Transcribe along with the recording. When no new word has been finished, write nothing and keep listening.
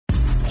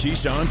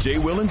Keyshawn, J.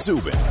 Will, and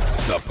Zubin,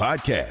 the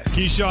podcast.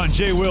 Keyshawn,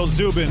 J. Will,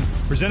 Zubin,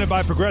 presented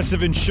by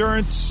Progressive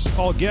Insurance.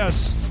 All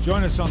guests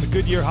join us on the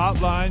Goodyear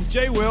Hotline.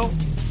 J. Will,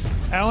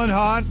 Alan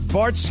Hahn,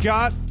 Bart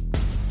Scott.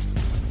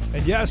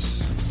 And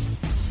yes,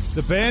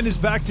 the band is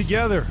back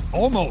together.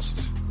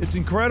 Almost. It's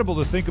incredible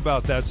to think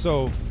about that.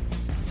 So,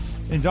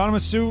 Donovan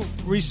Sue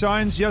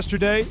re-signs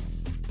yesterday.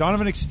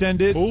 Donovan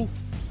extended. Who?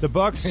 The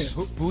Bucs.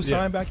 Who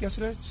signed back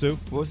yesterday? Sue.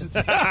 What was it?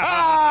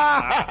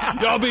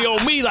 Y'all be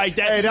on me like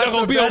that. Hey, Y'all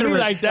gonna be on me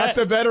like that. That's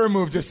a veteran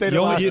move. Just say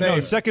the last name.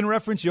 Second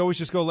reference, you always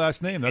just go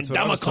last name. That's what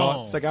I was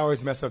taught. It's like I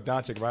always mess up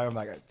Doncic, right? I'm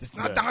like, it's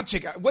not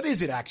Doncic. What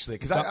is it actually?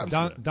 Because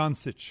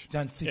Doncic.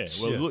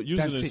 Doncic. Yeah, well,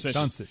 using an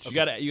essential.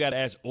 Doncic. You gotta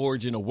ask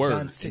origin of word,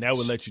 Doncic. and that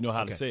would let you know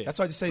how to say it. That's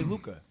why I just say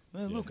Luka.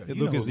 Luka.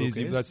 Luka's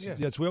easy.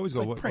 That's we always go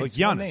like like Prince,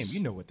 Giannis. name.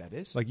 You know what that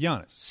is? Like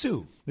Giannis.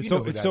 Sue. It's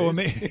so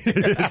amazing.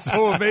 It's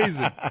so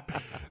amazing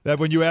that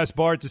when you ask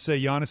Bart to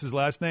say Giannis's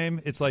last name,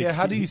 it's like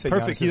how do you say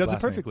perfect? Giannis's He does it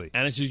last perfectly.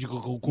 And it's just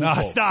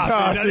Nah,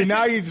 stop. See,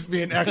 now you're just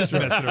being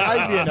extra.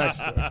 I'd be an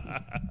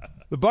extra.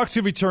 The Bucs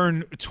have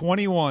returned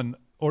 21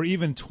 or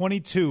even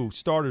 22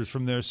 starters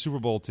from their Super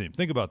Bowl team.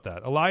 Think about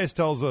that. Elias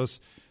tells us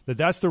that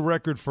that's the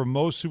record for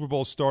most Super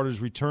Bowl starters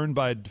returned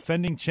by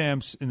defending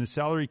champs in the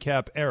salary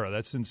cap era.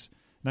 That's since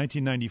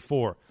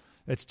 1994.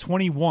 That's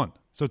 21.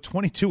 So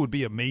 22 would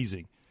be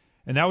amazing.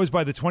 And that was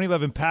by the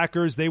 2011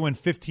 Packers. They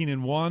went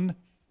 15-1,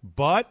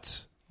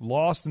 but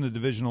lost in the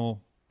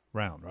divisional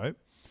round, right?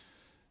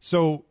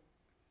 So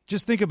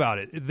just think about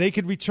it. They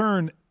could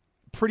return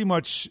pretty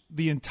much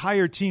the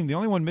entire team. The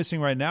only one missing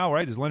right now,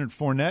 right, is Leonard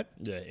Fournette.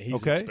 Yeah,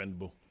 he's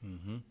expendable.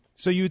 Mm-hmm.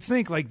 So you'd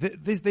think like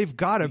they've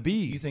got to be.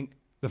 You think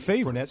the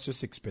favorite? Fournette's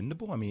just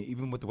expendable? I mean,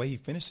 even with the way he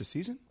finished the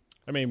season.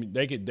 I mean,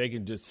 they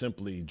can just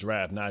simply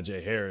draft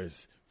Najee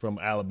Harris from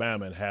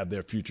Alabama and have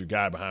their future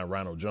guy behind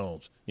Ronald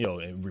Jones,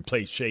 and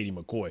replace Shady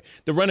McCoy.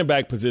 The running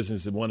back position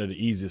is one of the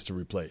easiest to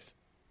replace.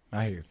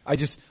 I hear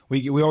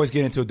you. We always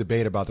get into a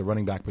debate about the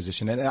running back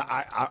position, and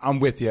I'm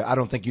with you. I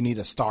don't think you need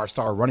a star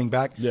running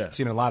back. Yeah. I've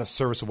seen a lot of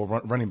serviceable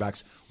running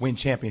backs win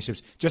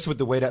championships. Just with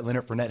the way that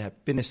Leonard Fournette had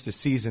finished the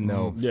season,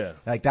 though,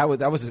 like that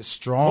was a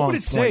strong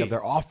point of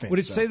their offense. Would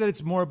it say that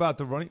it's more about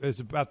the running? Is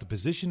it about the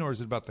position, or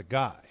is it about the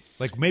guy?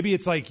 Like maybe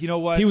it's like, you know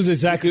what? He was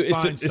exactly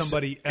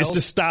somebody else. It's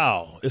the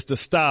style. It's the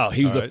style.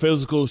 He was a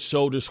physical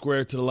shoulder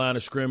square to the line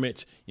of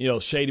scrimmage.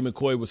 Shady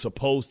McCoy was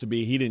supposed to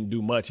be. He didn't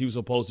do much. He was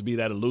supposed to be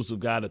that elusive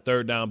guy, the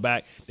third down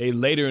back. They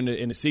later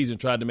in the season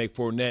tried to make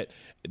Fournette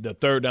the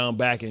third down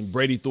back, and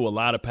Brady threw a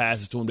lot of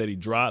passes to him that he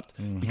dropped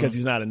because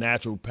he's not a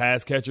natural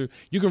pass catcher.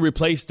 You can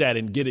replace that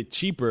and get it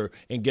cheaper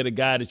and get a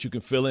guy that you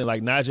can fill in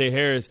like Najee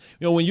Harris.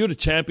 When you're the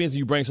champions and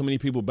you bring so many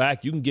people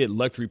back, you can get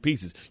luxury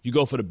pieces. You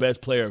go for the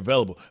best player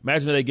available.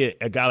 Imagine if they get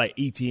a guy like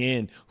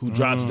ETN who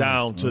drops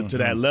down to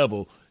that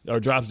level or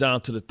drops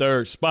down to the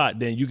third spot,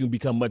 then you can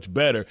become much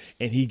better,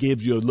 and he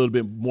gives you a little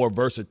bit more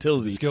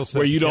versatility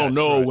where you don't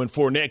know when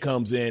Fournette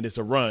comes in, it's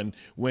a run.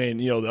 When,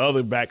 the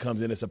other back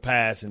comes in, it's a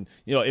pass, and,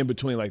 in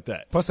between like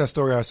that. Plus that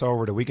story I saw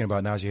over the weekend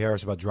about Najee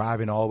Harris about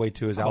driving all the way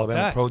to his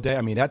Alabama Pro Day.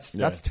 I mean, that's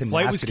tenacity,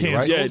 Flight was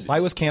canceled. Right?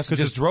 Flight was canceled.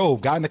 Just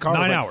drove, got in the car.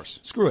 9 hours.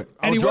 Screw it.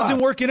 And he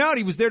wasn't working out.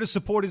 He was there to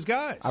support his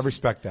guys. I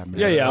respect that, man.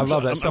 Yeah. I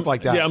love that. Stuff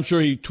like that. Yeah, I'm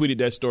sure he tweeted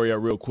that story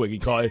out real quick. He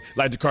called it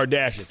like the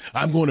Kardashians.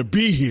 I'm going to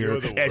be here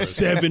at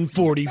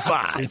 7:45.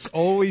 It's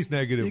always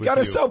negative. You got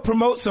to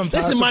self-promote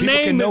sometimes. Listen, so my people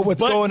name can know is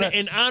what's Buck, going on.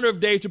 in honor of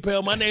Dave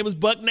Chappelle, my name is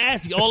Buck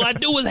Nasty. All I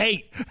do is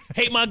hate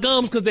my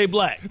gums because they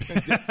black.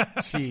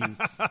 Jeez.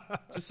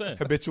 Just saying.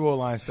 Habitual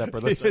line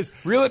stepper. Let's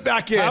reel it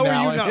back in. How now.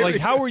 are you not, like?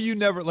 How are you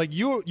never like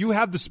you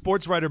have the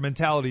sports writer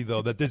mentality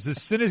though that there's this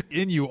cynic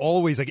in you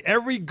always. Like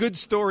every good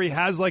story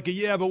has like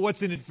a but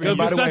what's in it for you?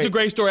 It's such a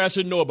great story. I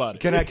should know about it.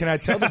 Can I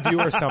tell the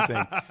viewer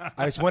something?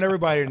 I just want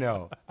everybody to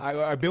know.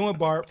 I've been with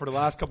Bart for the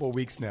last couple of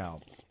weeks now,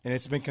 and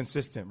it's been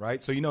consistent,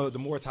 right? So the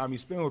more time you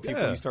spend with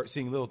people, you start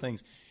seeing little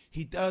things.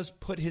 He does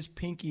put his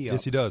pinky up.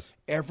 Yes, he does.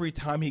 Every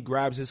time he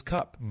grabs his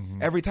cup.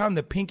 Every time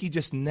the pinky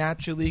just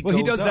naturally goes up. Well,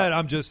 he does that,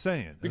 I'm just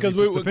saying. Because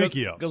the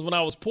pinky up. Because when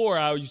I was poor,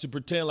 I used to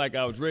pretend like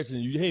I was rich,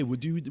 and hey,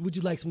 would you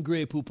like some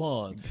Grey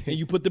Poupon? And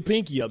you put the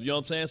pinky up, you know what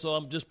I'm saying? So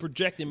I'm just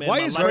projecting, man. Why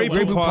is Grey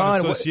Poupon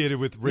associated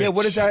with rich? Yeah,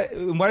 what is that?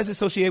 Why does it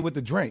associate with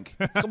the drink?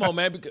 Come on,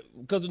 man,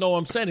 because you know what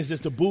I'm saying? It's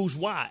just a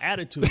bourgeois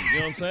attitude, you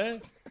know what I'm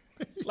saying?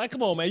 Like,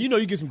 come on, man.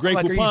 You get some Grey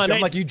Poupon.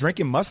 I'm like, you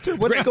drinking mustard?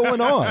 What's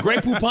going on? Grey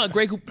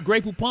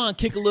Poupon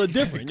kick a little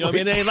different. You know what I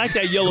mean? It ain't like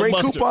that yellow Grey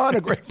mustard. Coupon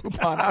or Grey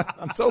Poupon?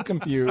 I'm so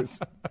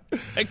confused.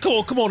 Hey,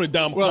 Cole, come on,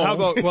 Adam. Well, how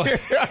about... Well, you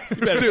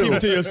better keep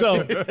it to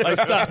yourself. Like,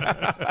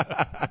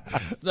 stop.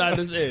 It's not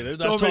this.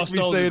 Don't make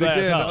me say it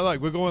again. Like,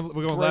 we're going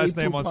last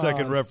name on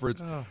second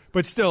reference.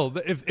 But still,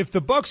 if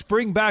the Bucs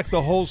bring back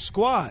the whole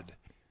squad,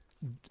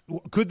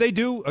 could they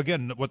do,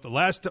 again, what the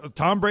last...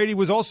 Tom Brady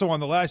was also on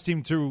the last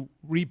team to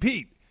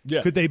repeat.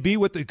 Yeah. Could they do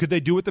what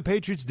the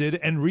Patriots did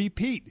and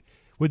repeat?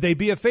 Would they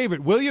be a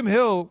favorite? William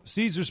Hill,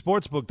 Caesar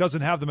Sportsbook,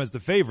 doesn't have them as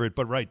the favorite,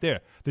 but right there.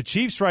 The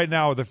Chiefs right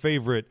now are the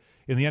favorite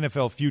in the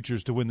NFL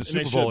futures to win the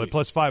Super Bowl at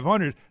plus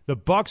 500. The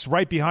Bucs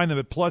right behind them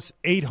at plus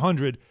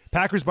 800.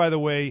 Packers, by the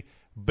way,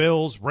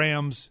 Bills,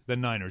 Rams,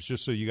 then Niners,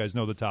 just so you guys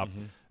know the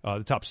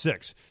top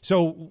 6.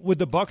 So with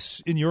the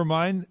Bucs, in your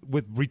mind,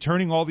 with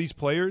returning all these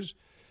players,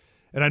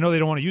 and I know they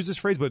don't want to use this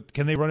phrase, but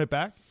can they run it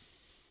back?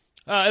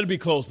 It'll be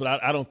close,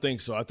 but I don't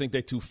think so. I think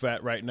they're too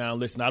fat right now.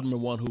 Listen, I'm the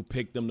one who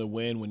picked them to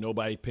win. When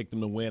nobody picked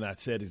them to win, I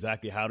said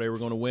exactly how they were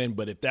going to win.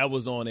 But if that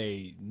was on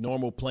a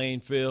normal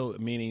playing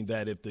field, meaning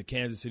that if the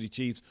Kansas City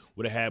Chiefs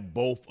would have had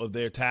both of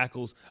their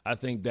tackles, I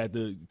think that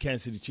the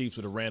Kansas City Chiefs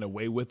would have ran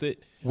away with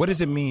it. What does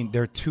it mean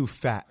they're too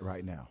fat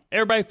right now?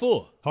 Everybody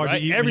full. Hard right?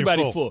 to eat Everybody's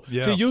when you're full.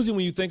 Yeah. So usually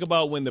when you think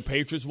about when the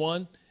Patriots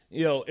won,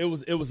 it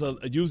was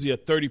usually a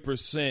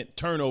 30%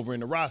 turnover in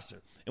the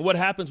roster. And what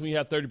happens when you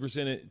have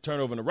 30%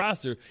 turnover in the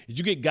roster is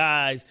you get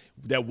guys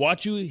that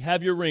watch you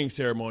have your ring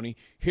ceremony,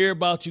 hear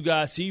about you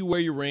guys, see you wear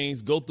your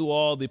rings, go through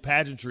all the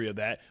pageantry of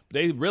that. But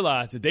they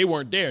realize that they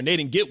weren't there and they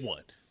didn't get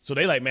one. So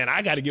they like, man,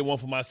 I got to get one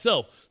for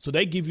myself. So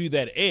they give you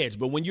that edge.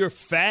 But when you're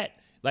fat,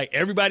 like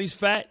everybody's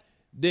fat,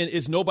 then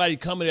it's nobody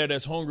coming there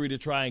that's hungry to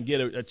try and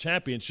get a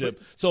championship.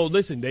 So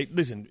listen,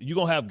 you're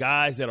going to have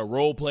guys that are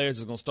role players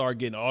that's going to start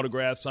getting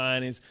autograph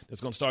signings,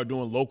 that's going to start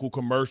doing local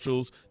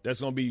commercials, that's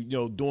going to be,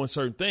 doing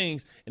certain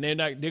things, and they're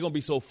going to be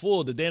so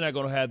full that they're not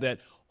going to have that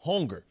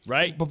hunger,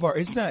 right? But Bart,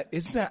 isn't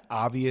that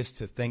obvious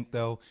to think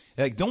though?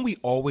 Like, don't we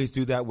always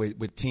do that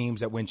with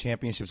teams that win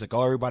championships? Like,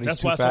 everybody's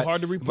that's too fat. That's why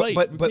it's so hard to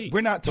replay. But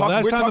we're not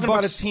talking. We're talking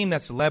about a team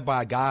that's led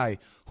by a guy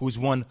who's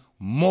won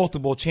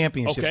multiple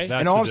championships. Okay.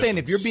 And all I'm saying,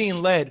 if you're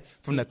being led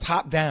from the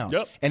top down,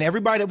 and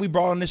everybody that we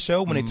brought on this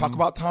show, when they talk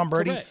about Tom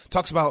Brady,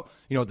 talks about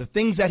the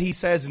things that he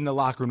says in the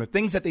locker room, the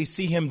things that they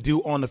see him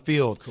do on the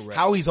field,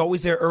 how he's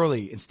always there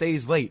early and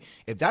stays late.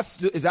 If that's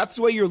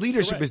the way your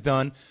leadership is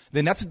done,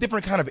 then that's a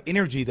different kind of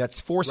energy that's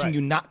forcing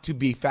you not to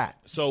be fat.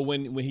 So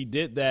when he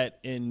did that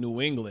in New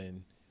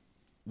England,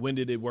 when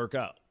did it work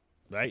out?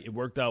 Right, it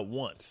worked out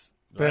once.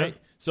 Right.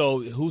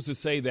 So who's to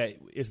say that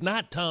it's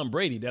not Tom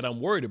Brady that I'm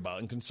worried about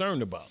and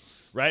concerned about?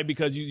 Right,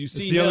 because you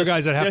see it's the other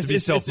guys that have to be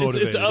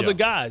self-motivated. It's the other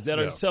guys that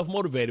are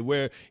self-motivated,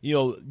 where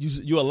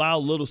you allow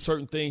little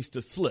certain things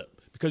to slip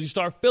because you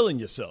start feeling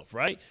yourself,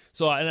 right?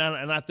 So,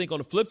 and I think on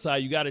the flip side,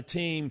 you got a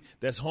team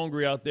that's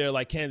hungry out there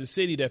like Kansas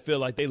City that feel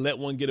like they let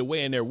one get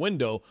away in their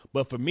window.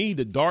 But for me,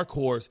 the dark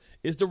horse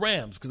is the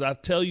Rams, because I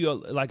tell you,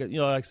 like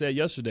I said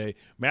yesterday,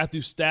 Matthew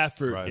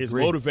Stafford is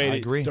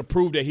motivated to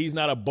prove that he's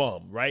not a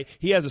bum, right?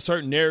 He has a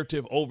certain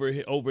narrative over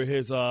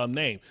his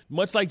name,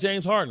 much like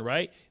James Harden,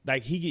 right?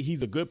 Like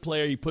he's a good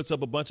player, he puts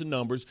up a bunch of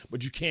numbers,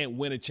 but you can't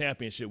win a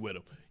championship with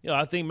him.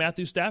 I think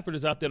Matthew Stafford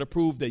is out there to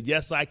prove that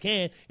yes, I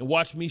can, and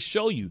watch me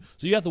show you.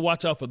 So you have to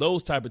watch out for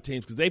those type of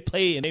teams because they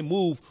play and they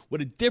move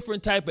with a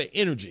different type of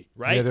energy,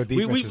 right? Yeah, their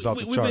defense is off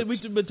the charts.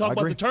 We've been talking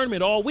about the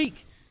tournament all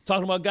week,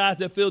 talking about guys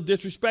that feel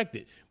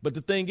disrespected. But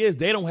the thing is,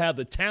 they don't have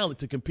the talent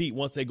to compete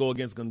once they go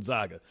against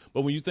Gonzaga.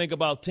 But when you think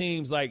about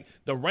teams like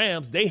the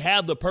Rams, they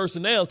have the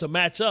personnel to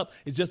match up.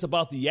 It's just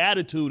about the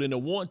attitude and the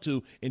want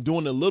to and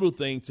doing the little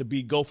things to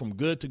go from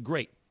good to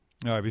great.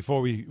 All right,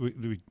 before we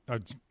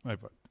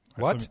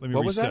what? Let me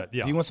what reset. was that?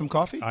 Yeah. Do you want some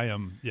coffee? I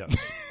am, yes.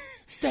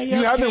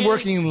 You have been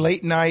working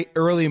late night,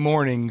 early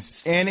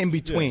mornings, and in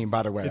between,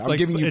 by the way. I'm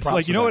giving you props.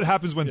 It's like, what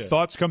happens when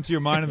thoughts come to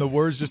your mind and the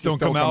words just don't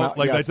come out?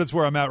 Like, that's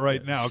where I'm at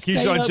right now.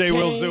 Keyshawn, J.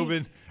 Will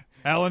Zubin,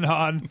 Alan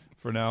Hahn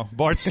for now,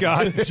 Bart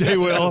Scott, J.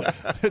 Will.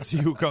 Let's see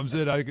who comes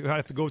in. I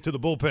have to go to the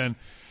bullpen.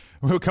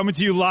 We're coming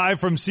to you live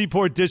from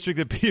Seaport District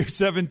at Pier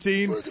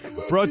 17,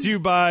 brought to you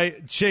by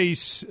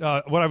Chase.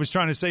 What I was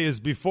trying to say is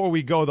before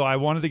we go, though, I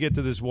wanted to get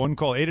to this one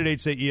call,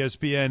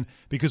 888-SAY-ESPN,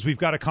 because we've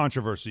got a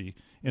controversy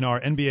in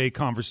our NBA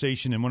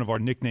conversation in one of our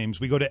nicknames.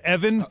 We go to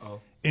Evan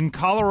in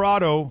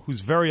Colorado, who's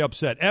very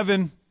upset.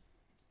 Evan.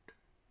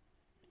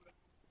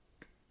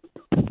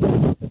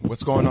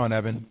 What's going on,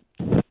 Evan?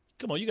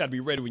 Come on, you got to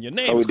be ready when your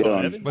name's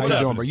called, Evan. What's you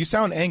doing, bro? You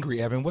sound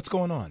angry, Evan. What's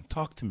going on?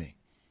 Talk to me.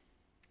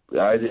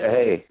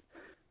 Hey.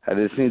 I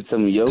just need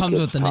some Jokic. Comes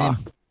with the name.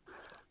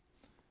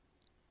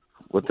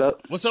 What's up?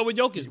 What's up with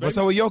Jokic, baby? What's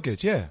up with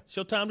Jokic? Yeah. It's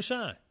your time to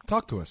shine.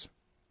 Talk to us.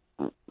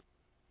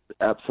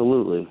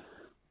 Absolutely.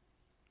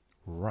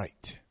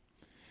 Right.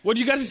 What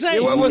you got to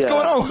say? Yeah, what's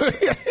going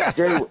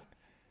on?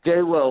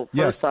 Jay Will,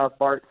 first off,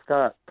 Bart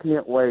Scott,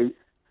 can't wait.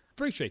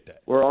 Appreciate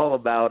that. We're all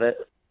about it.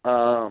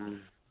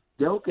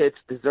 Jokic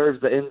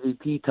deserves the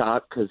MVP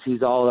talk because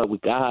he's all that we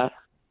got.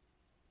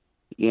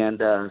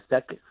 And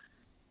second.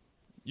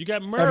 You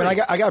got Murray. Evan,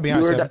 I got to be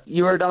honest.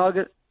 You were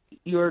dogging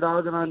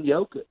on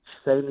Jokic,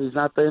 saying he's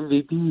not the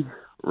MVP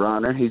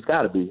runner. He's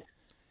got to be.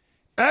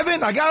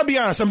 Evan, I got to be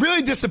honest. I'm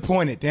really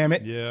disappointed, damn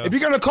it. Yeah. If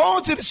you're going to call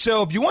into the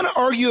show, if you want to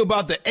argue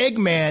about the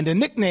Eggman, the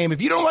nickname,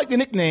 if you don't like the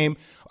nickname,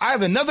 I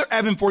have another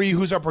Evan for you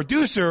who's our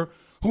producer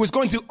who is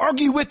going to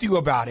argue with you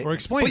about it. Or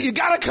explain But it. you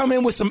got to come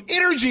in with some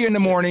energy in the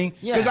morning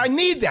because I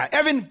need that.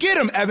 Evan, get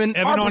him, Evan.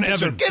 Evan on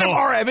Evan. Get him,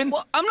 our Evan.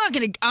 Well, I'm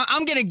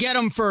gonna get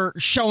him for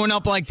showing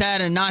up like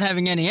that and not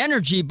having any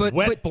energy. But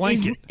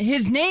blanket.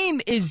 His name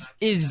is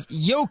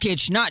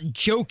Jokic, not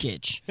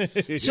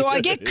Jokic. So I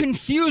get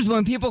confused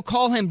when people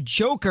call him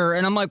Joker,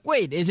 and I'm like,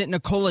 wait, is it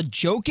Nikola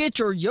Jokic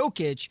or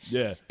Jokic?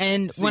 Yeah.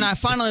 And when I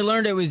finally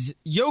learned it was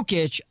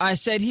Jokic, I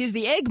said he's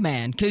the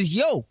Eggman because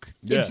yolk.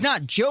 Yeah. It's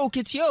not joke,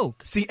 it's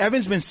yolk. See,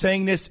 Evan's been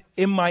saying this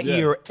in my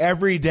ear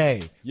every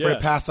day for the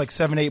past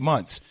 7-8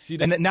 months.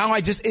 And now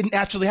it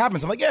naturally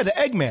happens. I'm like, the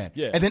Eggman.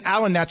 Yeah. And then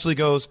Alan naturally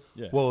goes,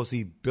 well, is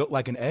he built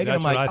like an egg? That's and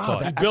I'm what like, I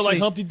thought. He's built like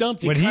Humpty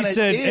Dumpty. When he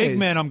said is.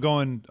 Eggman, I'm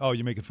going, oh,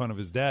 you're making fun of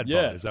his dad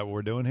bod. Is that what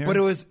we're doing here? But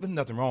there's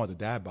nothing wrong with the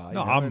dad bod.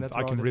 No,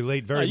 I can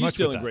relate very you're much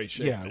still with in that. great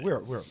shape. Yeah, man.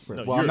 we're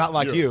No, I'm not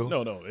like you.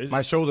 No.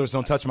 My shoulders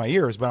don't touch my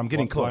ears, but I'm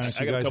getting Why close. aren't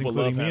you I got a guys couple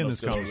including love me in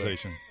this handles still.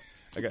 conversation?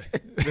 Okay.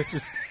 This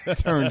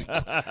just turned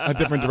a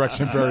different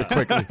direction very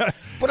quickly.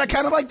 But I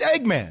kind of like the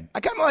Eggman. I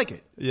kind of like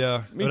it.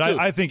 Yeah, Me but too.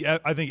 I think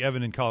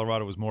Evan in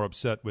Colorado was more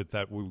upset with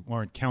that we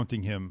weren't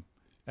counting him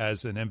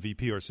as an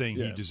MVP or saying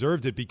he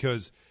deserved it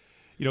because,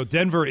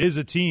 Denver is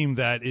a team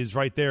that is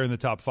right there in the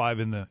top 5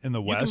 in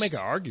the West. can make an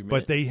argument.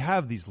 but they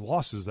have these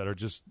losses that are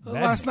just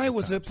Last night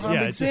was a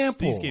prime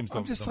example. These games don't,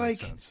 I'm just don't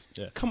make like, sense.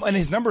 come on. And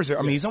his numbers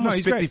are, he's almost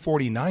he's 50, great.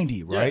 40,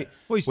 90, right?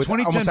 Well, he's With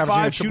 20, almost 10, averaging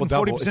 5, a shooting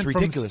triple-double. 40% It's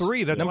ridiculous. from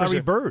 3. That's Numbers Larry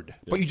are- Bird.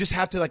 But you just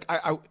have to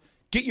I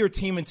get your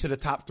team into the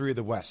top 3 of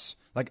the West.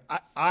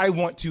 I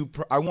want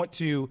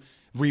to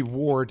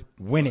reward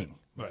winning.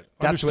 Right.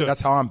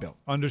 That's how I'm built.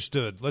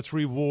 Understood. Let's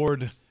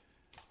reward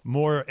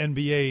more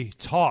NBA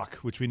talk,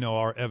 which we know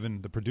our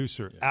Evan, the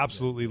producer,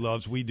 absolutely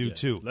loves. We do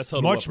too. Let's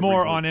huddle Much up and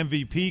more reboot. on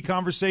MVP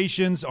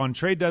conversations on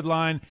trade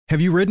deadline.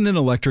 Have you ridden an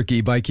electric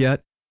e-bike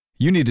yet?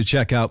 You need to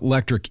check out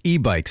Electric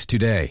E-Bikes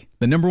today,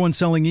 the #1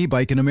 selling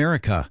e-bike in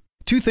America.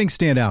 2 things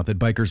stand out that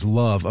bikers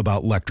love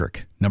about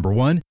Electric. Number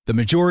 1, the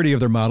majority of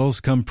their models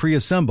come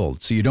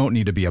pre-assembled, so you don't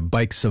need to be a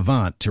bike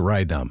savant to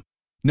ride them.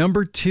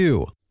 Number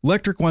 2,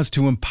 Electric wants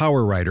to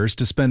empower riders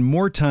to spend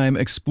more time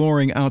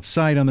exploring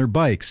outside on their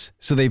bikes,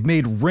 so they've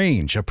made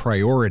range a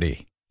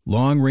priority.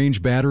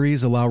 Long-range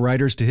batteries allow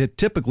riders to hit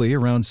typically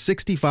around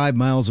 65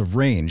 miles of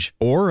range,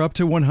 or up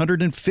to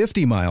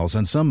 150 miles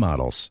on some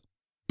models.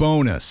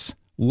 Bonus,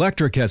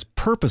 Electric has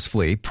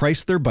purposefully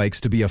priced their bikes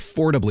to be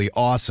affordably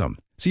awesome,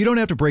 so you don't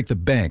have to break the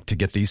bank to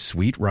get these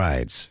sweet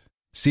rides.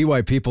 See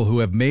why people who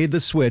have made the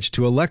switch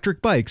to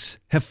electric bikes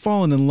have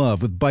fallen in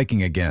love with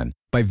biking again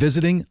by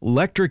visiting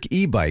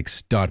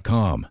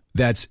electricebikes.com.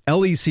 That's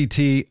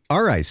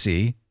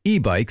LECTRIC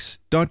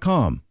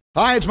ebikes.com.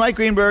 Hi, it's Mike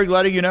Greenberg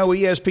letting you know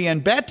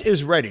ESPN Bet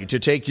is ready to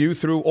take you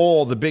through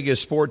all the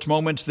biggest sports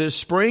moments this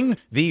spring.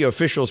 The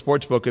official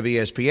sportsbook of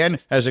ESPN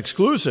has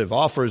exclusive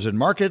offers and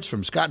markets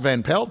from Scott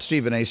Van Pelt,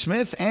 Stephen A.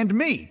 Smith, and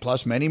me,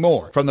 plus many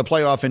more. From the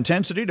playoff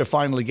intensity to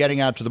finally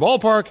getting out to the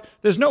ballpark,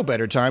 there's no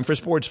better time for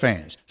sports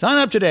fans. Sign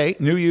up today.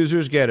 New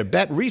users get a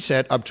bet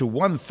reset up to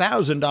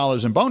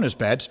 $1,000 in bonus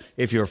bets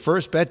if your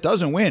first bet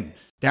doesn't win.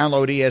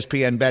 Download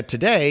ESPN Bet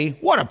today.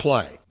 What a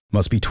play.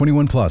 Must be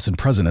 21 plus and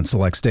present in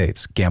select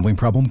states. Gambling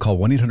problem? Call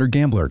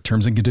 1-800-GAMBLER.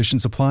 Terms and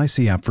conditions apply.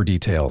 See app for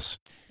details.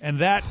 And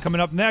that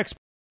coming up next.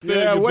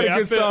 Yeah, what a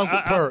good song for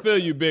I Perk. feel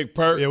you, Big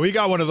Perk. Yeah, we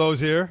got one of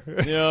those here. You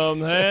know what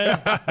I'm saying?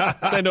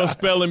 This ain't no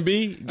spelling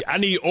bee. I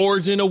need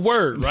origin of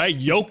word, right?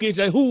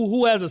 Jokic.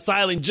 Who has a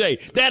silent J?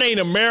 That ain't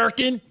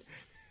American.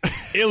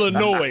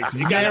 Illinois.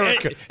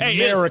 America.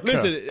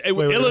 Listen,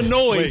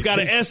 Illinois got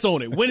an S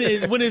on it. When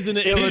is it?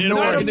 It's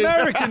not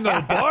American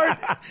though, Bart.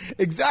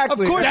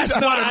 Exactly. Of course That's it's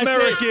why not I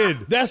American.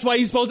 said, that's why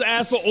you're supposed to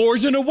ask for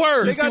origin of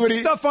word. They got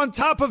stuff on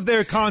top of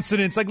their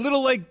consonants, like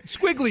little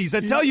squigglies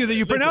that tell you that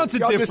you pronounce it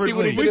Y'all just see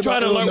what differently. he did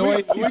about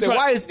Illinois. He said,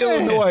 why is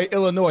Illinois?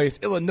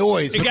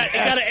 Illinois. It got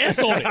an S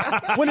on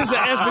it. When does the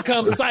S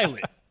become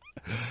silent?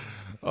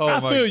 Oh, I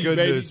my feel you,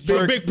 goodness.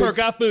 baby. Big Perk,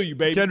 I feel you,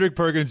 baby. Kendrick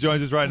Perkins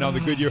joins us right now on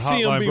the Goodyear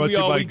CMB, Hotline, brought to you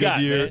all by we got,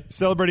 Goodyear. man.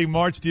 Celebrating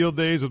March deal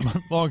days with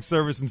month-long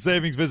service and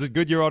savings. Visit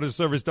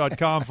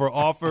GoodyearAutoservice.com for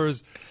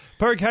offers.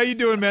 Perk, how you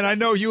doing, man? I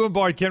know you and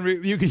Bart can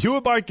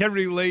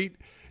relate.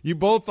 You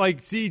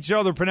both see each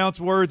other, pronounce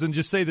words, and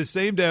just say the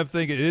same damn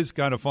thing. It is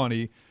kind of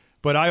funny.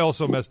 But I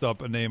also messed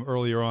up a name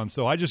earlier on,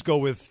 so I just go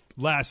with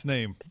last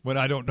name when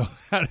I don't know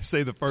how to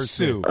say the first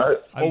name. I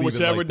Or leave it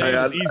whichever like name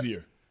that. is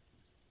easier.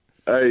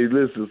 Hey,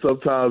 listen,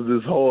 sometimes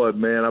it's hard,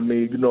 man. I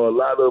mean, a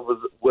lot of us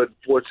wasn't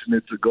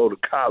fortunate to go to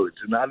college,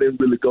 and I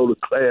didn't really go to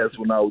class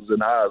when I was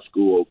in high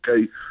school,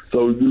 okay?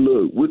 So,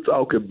 look, we're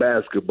talking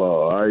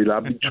basketball, all right? I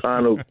be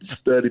trying to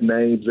study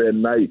names at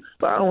night,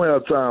 but I don't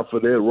have time for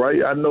that,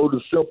 right? I know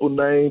the simple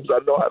names. I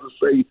know how to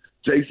say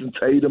Jason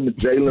Tatum and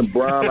Jaylen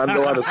Brown. I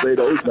know how to say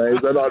those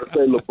names. I know how to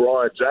say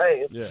LeBron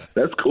James. Yeah.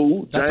 That's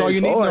cool. That's all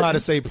you need to know how to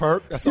say,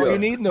 Perk. That's all you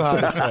need to know how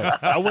to say.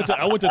 I went to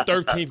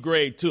 13th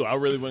grade too. I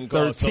really wouldn't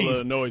call it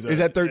Illinois. Is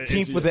that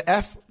 13th with an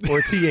F or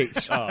a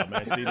TH? Oh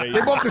man, see,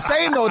 They're both the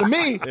same though to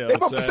me. Yeah, They're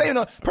both the same.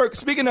 Though. Perk.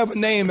 Speaking of a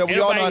name that we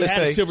all know how to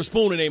had a say, silver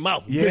spoon in their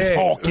mouth. yeah, Miss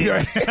Hawkins.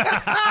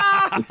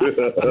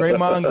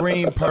 Draymond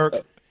Green,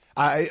 Perk.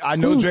 I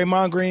know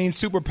Draymond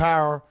Green's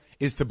superpower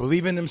is to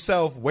believe in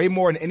himself way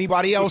more than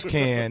anybody else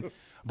can.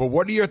 But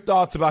what are your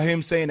thoughts about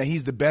him saying that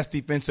he's the best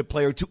defensive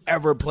player to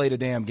ever play the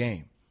damn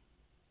game?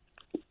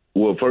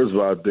 Well, first of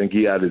all, I think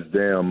he out his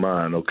damn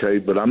mind, okay?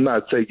 But I'm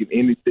not taking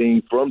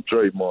anything from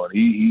Draymond.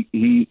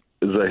 He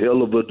is a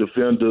hell of a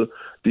defender,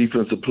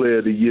 defensive player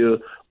of the year.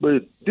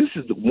 But this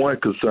is the one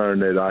concern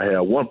that I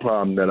have. One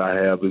problem that I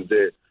have is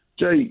that,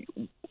 Jay,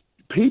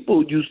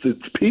 people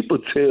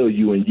tell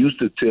you and used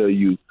to tell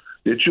you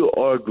that you're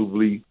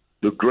arguably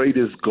the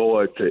greatest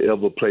guard to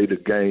ever play the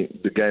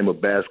game of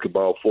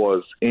basketball for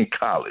us in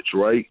college,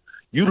 right?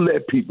 You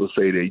let people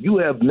say that. You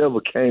have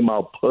never came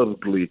out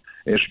publicly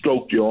and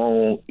stroked your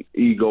own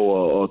ego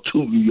or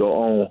tooted your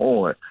own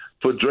horn.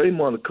 For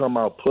Draymond to come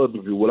out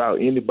publicly without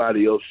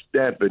anybody else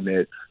stamping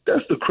that,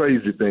 that's the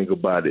crazy thing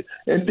about it.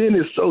 And then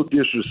it's so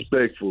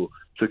disrespectful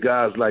to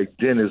guys like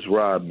Dennis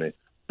Rodman,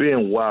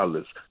 Ben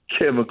Wallace,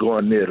 Kevin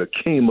Garnett,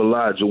 Akeem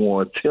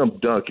Olajuwon, Tim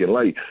Duncan.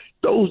 Like,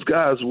 those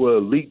guys were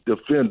elite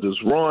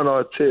defenders. Ron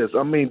Artest.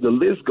 I mean, the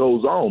list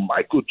goes on.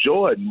 Michael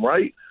Jordan,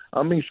 right?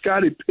 I mean,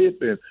 Scottie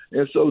Pippen.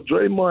 And so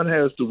Draymond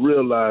has to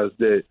realize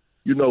that,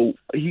 you know,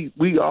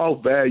 we all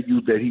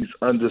value that he's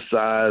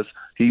undersized.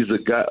 He's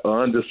an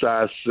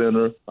undersized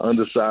center,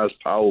 undersized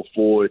power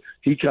forward.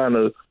 He kind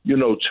of, you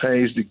know,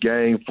 changed the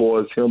game for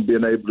us, him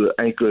being able to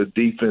anchor a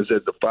defense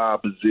at the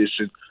 5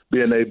 position,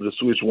 being able to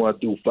switch 1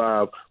 through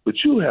 5.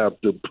 But you have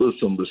to put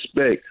some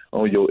respect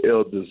on your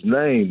elder's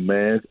name,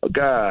 man.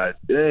 God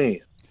damn.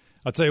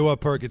 I'll tell you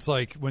what, Perk, it's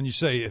like when you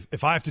say,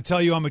 if I have to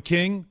tell you I'm a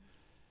king,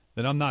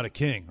 then I'm not a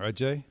king, right,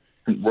 Jay?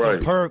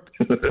 Right. So, Perk,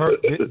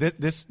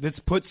 this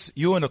puts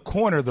you in a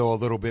corner, though, a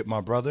little bit, my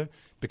brother,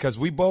 because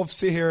we both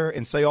sit here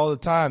and say all the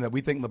time that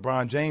we think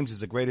LeBron James is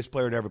the greatest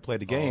player to ever play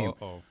the game.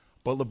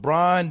 But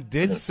LeBron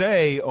did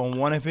say on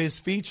one of his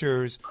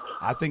features,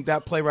 I think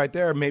that play right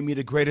there made me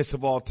the greatest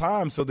of all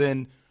time. So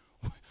then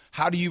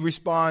how do you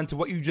respond to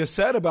what you just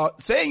said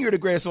about saying you're the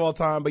greatest of all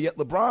time, but yet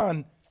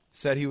LeBron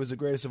said he was the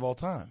greatest of all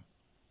time?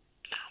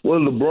 Well,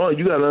 LeBron,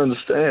 you got to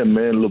understand,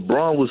 man,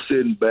 LeBron was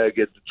sitting back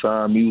at the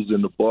time. He was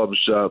in the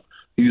barbershop.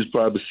 He was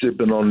probably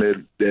sipping on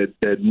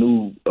that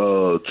new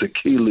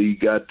tequila. He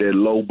got that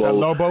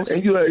Lobos.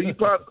 And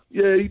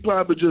he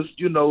probably just,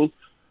 you know,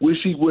 wish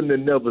he wouldn't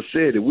have never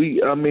said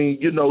it. I mean,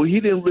 you know, he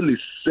didn't really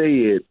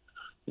say it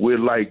with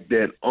like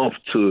that umph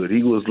to it.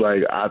 He was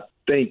like, I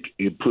think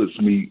it puts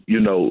me, you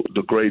know,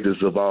 the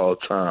greatest of all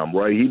time,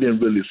 right? He didn't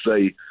really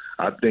say,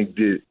 I think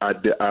that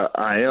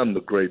I am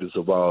the greatest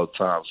of all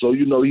time. So,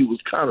 you know, he was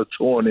kind of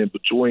torn in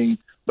between.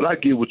 But I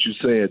get what you're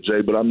saying,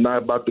 Jay, but I'm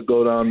not about to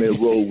go down that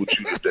road with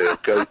you today,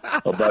 okay,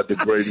 about the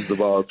greatest of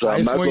all time. I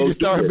just want you to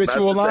start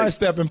habitual line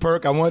stepping,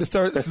 Perk. I want to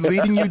start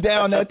leading you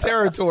down that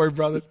territory,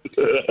 brother.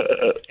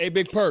 Hey,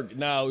 Big Perk,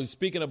 now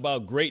speaking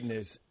about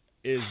greatness,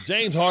 is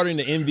James Harden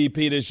the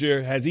MVP this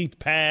year? Has he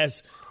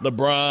passed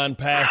LeBron,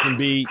 passed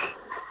Embiid?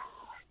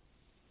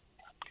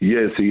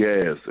 Yes, he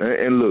has.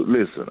 And look,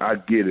 listen, I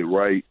get it,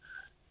 right?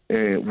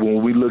 And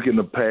when we look in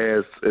the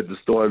past at the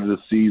start of the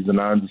season,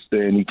 I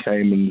understand he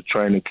came in the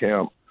training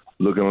camp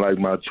looking like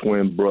my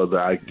twin brother.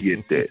 I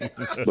get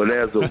that. But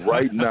as of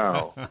right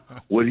now,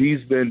 what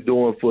he's been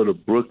doing for the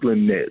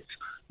Brooklyn Nets,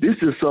 this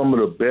is some of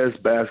the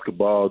best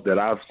basketball that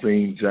I've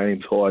seen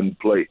James Harden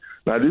play.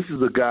 Now, this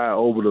is a guy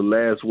over the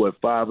last,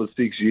 5 or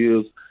 6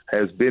 years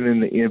has been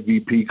in the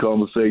MVP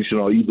conversation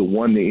or either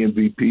won the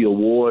MVP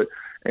award.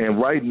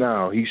 And right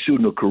now, he's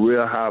shooting a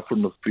career high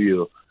from the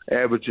field,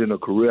 averaging a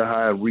career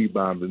high in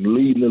rebounds and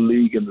leading the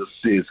league in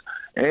assists.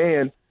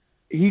 And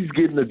he's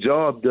getting the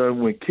job done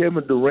when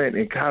Kevin Durant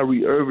and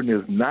Kyrie Irving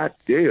is not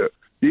there.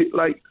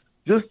 Like,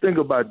 just think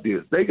about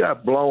this. They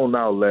got blown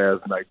out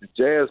last night. The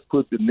Jazz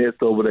put the Nets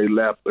over their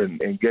lap and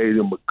gave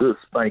them a good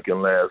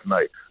spanking last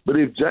night. But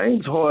if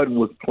James Harden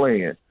was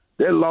playing,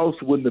 that loss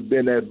wouldn't have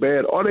been that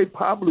bad, or they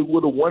probably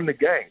would have won the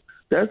game.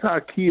 That's how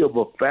key of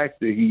a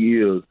factor he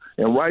is.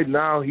 And right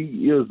now, he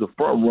is the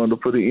front runner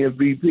for the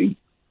MVP.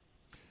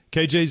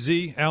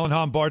 KJZ, Alan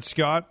Hahn, Bart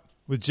Scott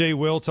with Jay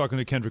Will talking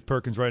to Kendrick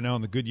Perkins right now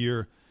on the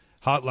Goodyear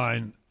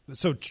hotline.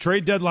 So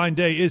trade deadline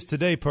day is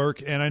today,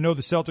 Perk, and I know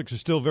the Celtics are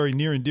still very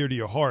near and dear to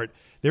your heart.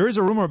 There is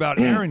a rumor about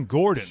Aaron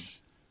Gordon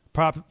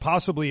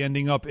possibly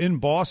ending up in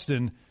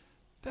Boston.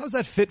 How does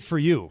that fit for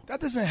you?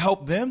 That doesn't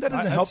help them. That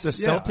doesn't help the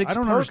Celtics. I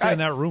don't understand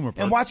that rumor,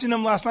 Perk. And watching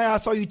them last night, I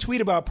saw you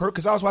tweet about Perk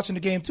because I was watching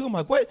the game too. I'm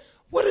like,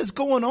 what is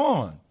going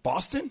on?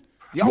 Boston?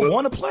 Y'all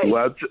want to play?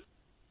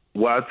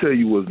 Well, I tell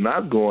you what's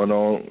not going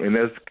on, and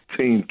that's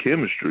team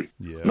chemistry.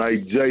 Yeah.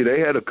 Like, Jay, they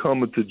had a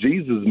coming to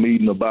Jesus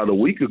meeting about a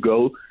week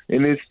ago,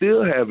 and it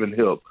still haven't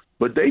helped.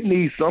 But they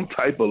need some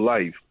type of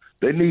life.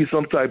 They need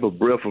some type of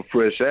breath of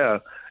fresh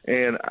air,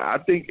 and I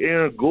think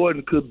Aaron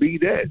Gordon could be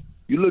that.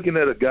 You're looking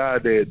at a guy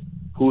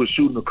who is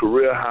shooting a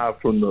career high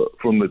from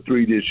the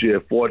three this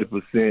year,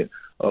 40%,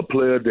 a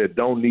player that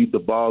don't need the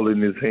ball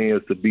in his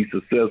hands to be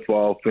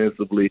successful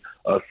offensively,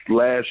 a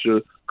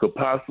slasher, could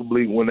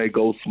possibly, when they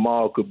go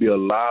small, could be a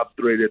lob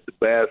threat at the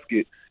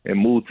basket and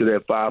move to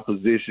that 5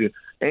 position.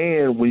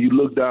 And when you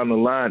look down the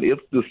line, if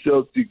the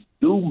Celtics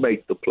do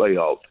make the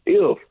playoffs,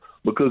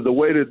 because the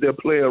way that they're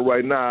playing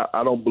right now,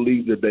 I don't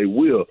believe that they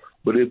will.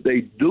 But if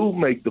they do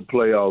make the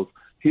playoffs,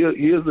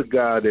 here's a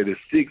guy that is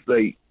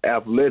 6'8",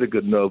 athletic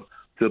enough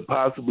to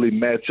possibly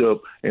match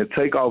up and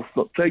take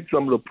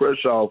some of the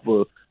pressure off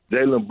of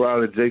Jaylen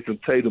Brown and Jason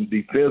Tatum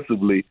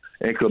defensively,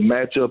 and could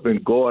match up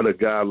and guard a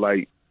guy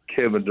like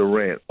Kevin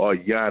Durant or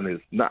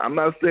Giannis. Now, I'm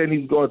not saying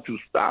he's going to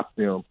stop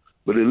them,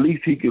 but at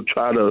least he could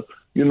try to,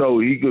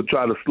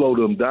 slow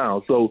them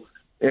down. So,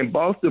 and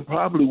Boston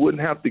probably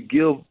wouldn't have to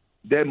give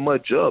that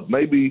much up.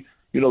 Maybe,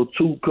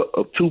 two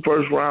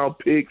first-round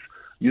picks,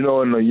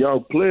 and a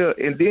young player.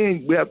 And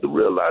then we have to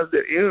realize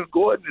that Aaron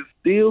Gordon is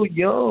still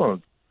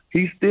young.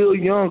 He's still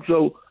young.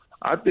 So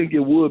I think it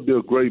would be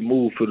a great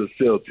move for the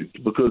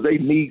Celtics because they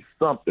need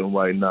something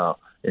right now.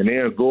 And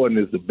Aaron Gordon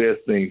is the best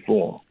thing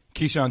for them.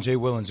 Keyshawn, J.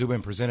 Will, and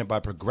Zubin presented by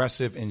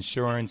Progressive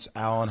Insurance.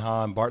 Alan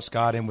Hahn, Bart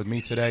Scott in with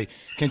me today.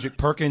 Kendrick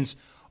Perkins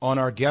on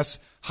our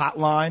guest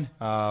hotline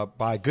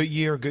by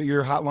Goodyear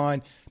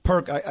hotline.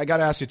 Perk, I got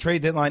to ask you,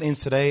 trade deadline ends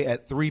today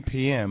at 3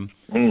 p.m.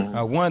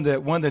 One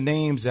of the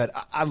names that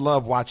I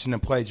love watching him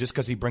play just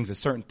because he brings a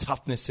certain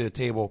toughness to the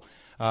table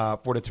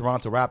for the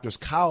Toronto Raptors,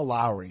 Kyle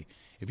Lowry.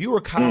 If you were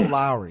Kyle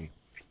Lowry,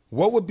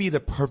 what would be the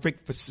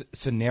perfect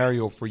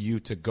scenario for you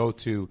to go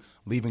to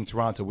leaving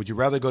Toronto? Would you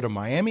rather go to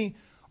Miami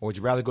or would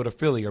you rather go to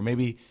Philly or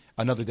maybe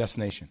another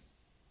destination?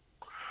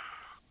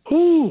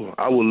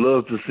 I would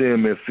love to see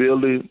him in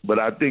Philly, but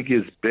I think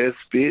his best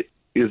fit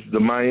is the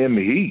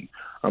Miami Heat.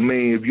 I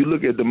mean, if you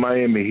look at the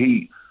Miami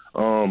Heat,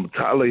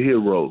 Tyler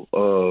Hero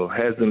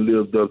hasn't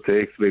lived up to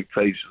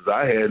expectations.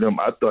 I had him.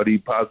 I thought he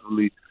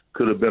possibly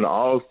could have been an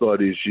all-star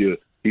this year.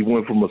 He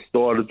went from a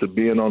starter to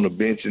being on the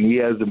bench, and he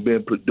hasn't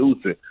been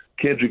producing.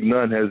 Kendrick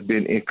Nunn has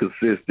been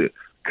inconsistent.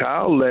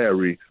 Kyle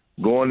Lowry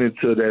going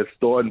into that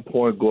starting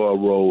point guard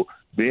role,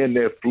 being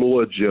that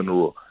floor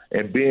general,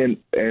 and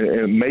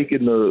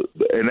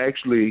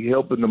actually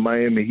helping the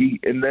Miami Heat.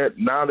 And that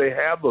now they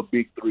have a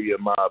big three,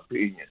 in my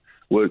opinion,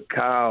 with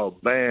Kyle,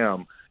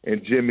 Bam,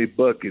 and Jimmy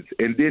Buckets.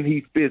 And then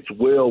he fits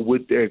well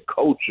with their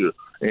culture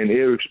and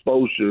Eric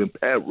Spoelstra and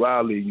Pat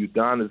Riley and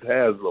Udonis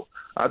Haslem.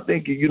 I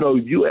think,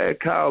 you add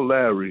Kyle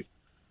Lowry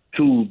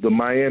to the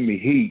Miami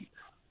Heat,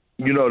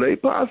 they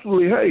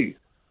possibly,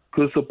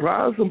 could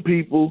surprise some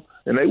people,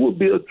 and they would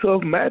be a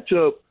tough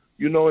matchup,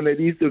 in that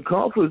Eastern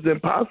Conference,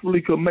 and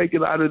possibly could make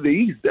it out of the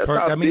East. That's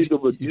how that means big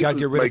of a you got to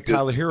get rid of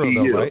Tyler Hero,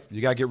 though, right?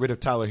 You got to get rid of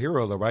Tyler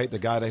Hero, though, right? The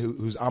guy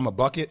who's I'm a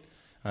bucket.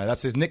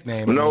 That's his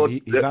nickname.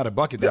 He's not a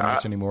bucket that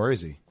much anymore,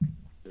 is he?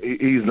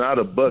 He's not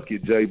a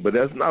bucket, Jay, but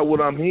that's not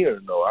what I'm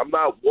hearing, though. I'm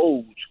not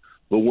Woj,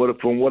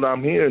 but from what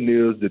I'm hearing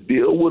is the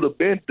deal would have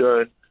been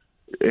done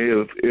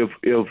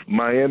if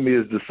Miami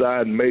is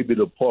deciding maybe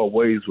to part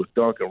ways with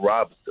Duncan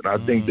Robinson. I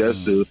think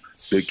that's the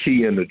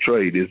key in the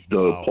trade is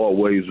to part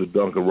ways with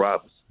Duncan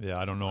Robinson. Yeah,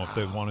 I don't know if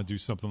they want to do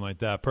something like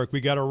that. Perk,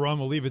 we got to run.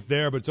 We'll leave it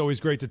there, but it's always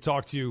great to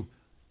talk to you.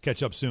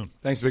 Catch up soon.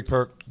 Thanks, Big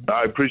Perk.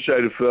 I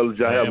appreciate it, fellas.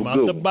 Y'all have a good one. I'm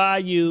out the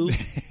bayou.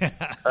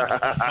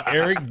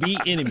 Eric B.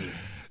 Enemy.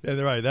 Yeah,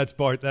 right. That's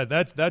Bart.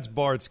 That's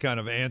Bart's kind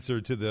of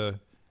answer to the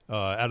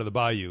out of the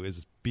bayou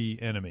is B.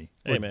 Enemy.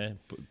 Hey, man,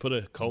 put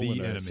a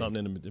colon or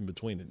something in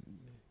between it.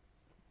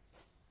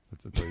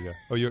 That's all you got.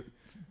 Oh, you're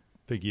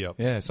pinky up.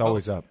 Yeah, it's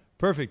always up.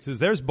 Perfect. Says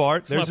there's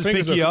Bart. There's his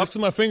pinky up.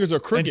 My fingers are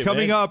crooked. And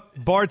coming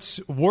up, Bart's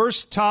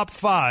worst top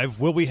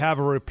 5. Will we have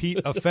a repeat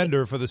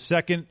offender for the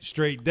second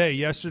straight day?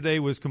 Yesterday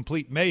was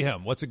complete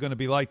mayhem. What's it going to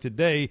be like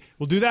today?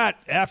 We'll do that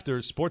after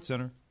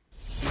SportsCenter.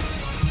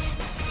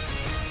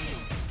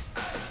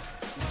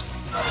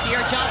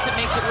 Sierra Johnson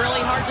makes it really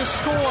hard to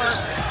score.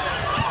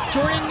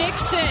 Jordan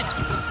Nixon.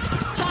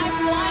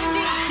 Time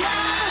winding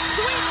down. The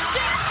Sweet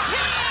 16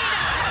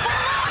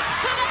 belongs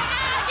to the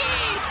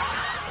Aggies.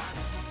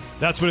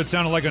 That's what it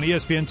sounded like on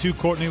ESPN2.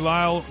 Courtney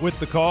Lyle with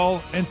the call.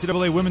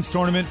 NCAA Women's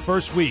Tournament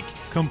first week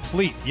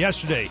complete.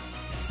 Yesterday,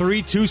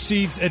 3 2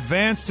 seeds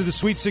advanced to the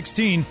Sweet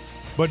 16,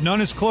 but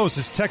none as close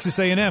as Texas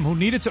A&M, who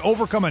needed to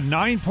overcome a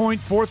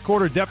 9-point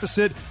fourth-quarter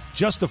deficit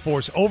just to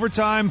force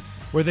overtime,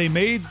 where they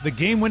made the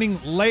game-winning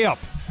layup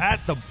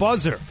at the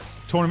buzzer.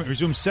 Tournament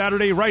resumes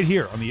Saturday right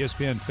here on the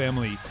ESPN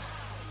family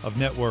of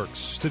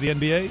networks. To the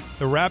NBA,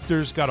 the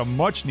Raptors got a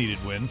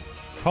much-needed win,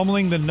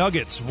 pummeling the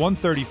Nuggets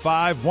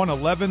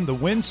 135-111. The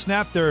win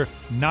snapped their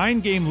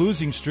 9-game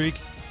losing streak.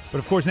 But,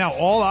 of course, now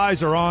all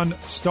eyes are on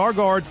star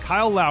guard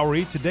Kyle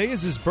Lowry. Today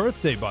is his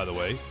birthday, by the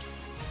way.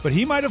 But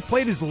he might have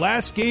played his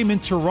last game in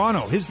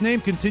Toronto. His name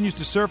continues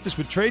to surface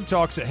with trade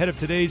talks ahead of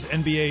today's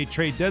NBA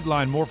trade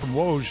deadline. More from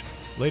Woj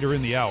later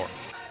in the hour.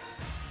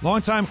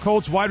 Longtime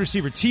Colts wide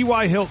receiver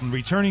T.Y. Hilton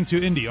returning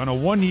to Indy on a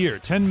 1-year,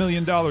 $10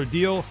 million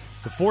deal.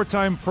 The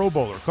 4-time Pro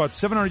Bowler caught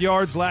 700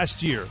 yards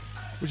last year,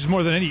 which is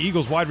more than any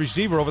Eagles wide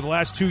receiver over the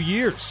last 2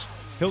 years.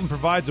 Hilton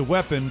provides a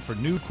weapon for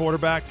new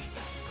quarterback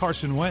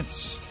Carson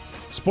Wentz.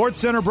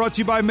 SportsCenter brought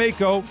to you by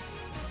Mako.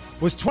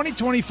 Was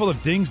 2020 full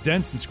of dings,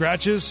 dents, and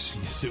scratches?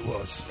 Yes, it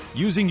was.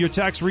 Using your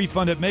tax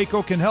refund at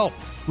Mako can help.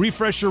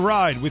 Refresh your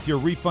ride with your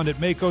refund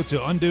at Mako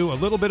to undo a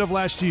little bit of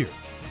last year.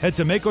 Head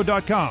to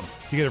Mako.com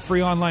to get a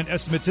free online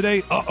estimate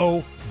today.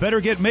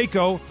 Better get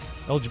Mako.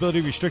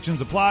 Eligibility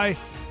restrictions apply.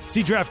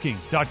 See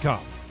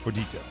DraftKings.com for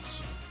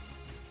details.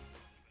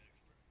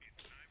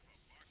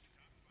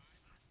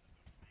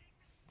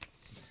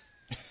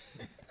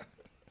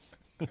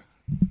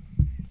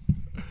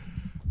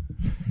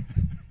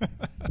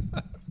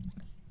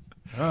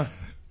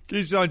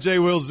 Keyshawn, J.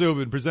 Will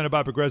Zubin, presented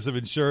by Progressive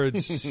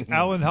Insurance.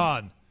 Alan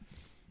Hahn,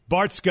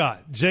 Bart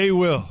Scott, J.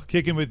 Will,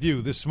 kicking with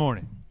you this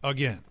morning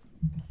again.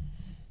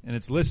 And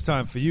it's list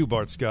time for you,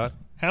 Bart Scott.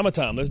 Hammer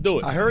time. Let's do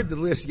it. I heard the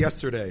list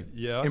yesterday.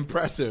 Yeah.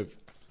 Impressive.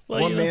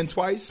 Well, one man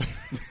twice.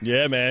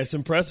 Yeah, man. It's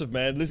impressive,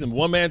 man. Listen,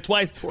 one man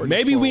twice.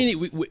 Maybe we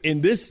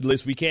in this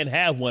list, we can't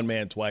have one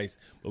man twice,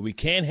 but we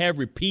can have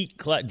repeat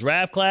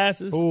draft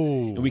classes.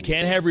 Ooh. And we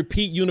can't have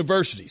repeat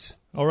universities.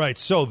 All right,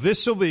 so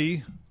this will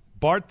be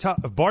Bart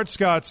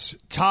Scott's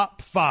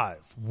top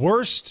 5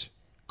 worst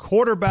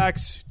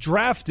quarterbacks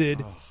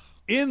drafted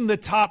in the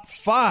top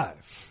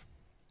 5.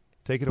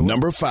 Take it away.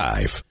 Number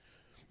 5.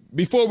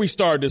 Before we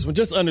start this one,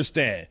 just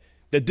understand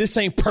that this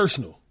ain't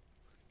personal.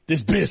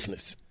 This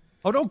business.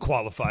 Oh, don't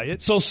qualify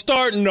it. So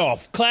starting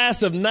off,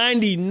 class of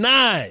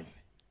 99.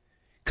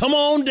 Come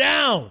on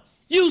down.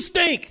 You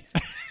stink.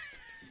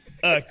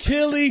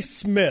 Achilles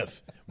Smith.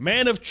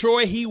 Man of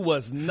Troy, he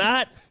was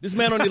not. This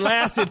man only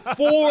lasted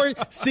 4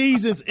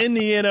 seasons in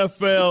the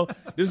NFL.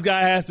 This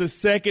guy has the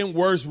second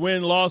worst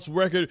win-loss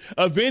record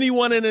of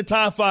anyone in the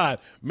top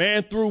 5.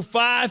 Man threw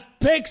 5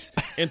 picks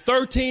and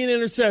 13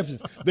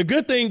 interceptions. The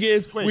good thing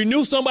is we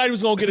knew somebody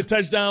was going to get a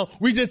touchdown.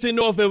 We just didn't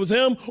know if it was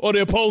him or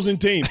the opposing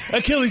team.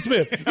 Achilles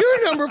Smith,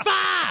 you're number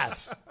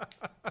 5.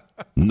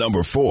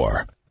 Number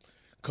 4.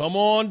 Come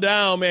on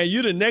down, man.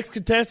 You're the next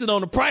contestant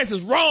on The Price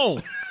is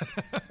Wrong.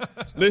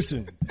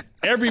 Listen,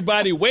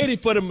 everybody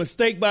waited for the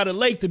mistake by the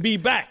lake to be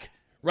back,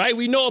 right?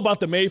 We know about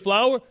the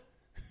Mayflower.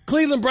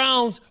 Cleveland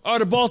Browns are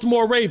the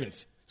Baltimore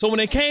Ravens. So when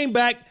they came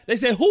back, they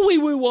said, who we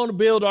want to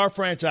build our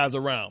franchise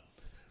around?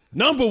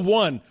 Number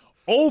 1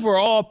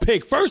 overall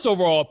pick, first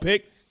overall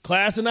pick,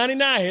 class of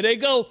 99. Here they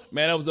go.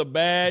 Man, that was a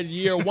bad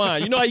year of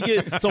wine. You know how you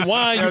get some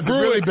wine, you brew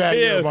it. Really bad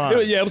year of wine.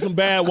 Yeah, it was some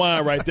bad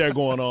wine right there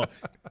going on.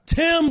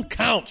 Tim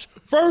Couch,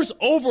 first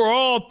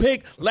overall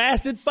pick,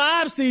 lasted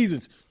 5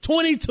 seasons,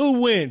 22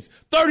 wins,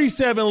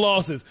 37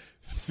 losses,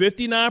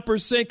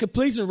 59%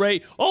 completion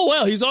rate. Oh,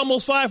 well, he's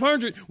almost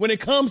 500 when it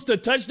comes to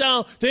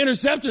touchdown to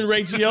interception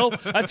ratio.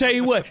 I tell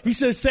you what, he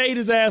should have saved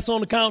his ass on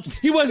the couch.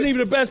 He wasn't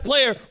even the best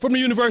player from the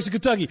University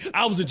of Kentucky.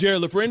 I was a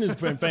Jared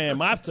LaFreniere fan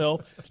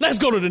myself. Let's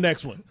go to the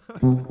next one.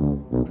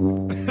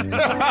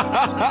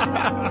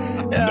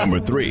 Number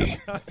 3.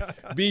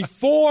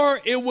 Before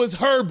it was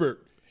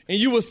Herbert and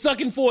you were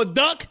sucking for a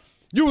duck,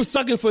 you were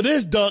sucking for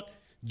this duck,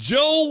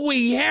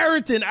 Joey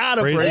Harrington out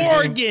of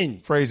Oregon.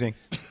 Phrasing.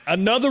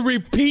 Another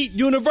repeat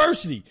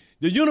university.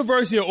 The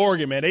University of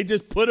Oregon, man, they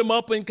just put him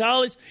up in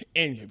college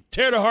and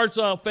tear the hearts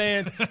off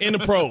fans in the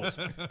pros.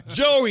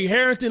 Joey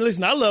Harrington,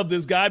 listen, I love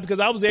this guy because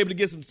I was able to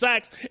get some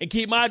sacks and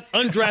keep my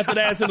undrafted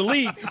ass in the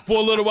league for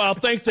a little while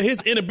thanks to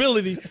his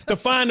inability to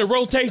find the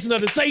rotation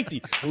of the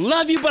safety.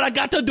 Love you, but I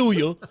got to do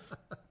you.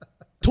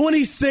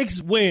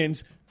 26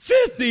 wins,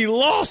 50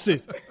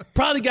 losses.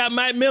 Probably got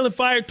Matt Millen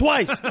fired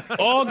twice.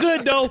 All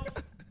good, though.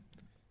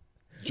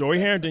 Joey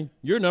Harrington,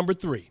 you're number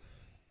 3.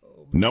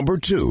 Number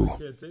 2.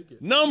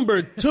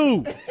 Number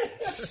 2,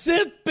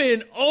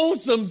 sipping on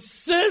some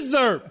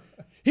scissor.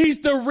 He's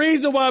the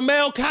reason why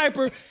Mel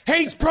Kiper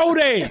hates pro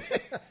days.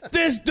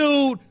 This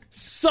dude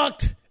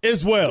sucked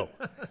as well.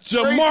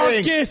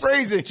 Jamarcus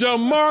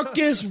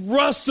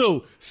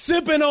Russell,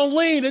 sipping on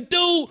lean. The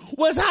dude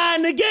was high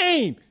in the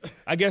game.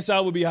 I guess I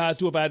would be high,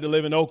 too, if I had to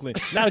live in Oakland.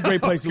 Not a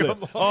great place to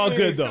live. All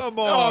good, though. Come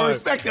on. Oh,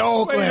 respect the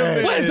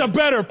Oakland. Where's a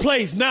better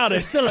place now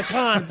that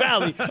Silicon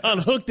Valley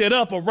unhooked it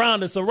up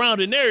around the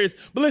surrounding areas?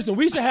 But listen,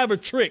 we should have a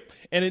trick.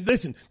 And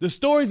listen, the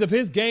stories of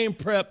his game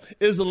prep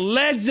is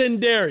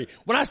legendary.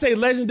 When I say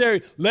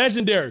legendary,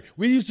 legendary.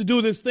 We used to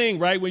do this thing,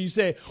 right, where you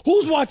say,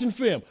 who's watching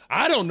film?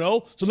 I don't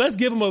know. So let's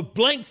give them a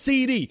blank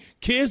CD.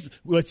 Kids,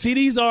 what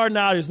CDs are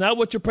now is not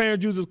what your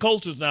parents use as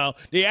cultures now.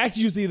 They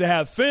actually used to either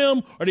have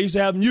film or they used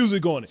to have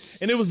music on it.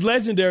 And it was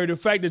legendary, the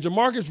fact that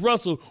Jamarcus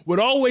Russell would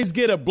always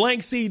get a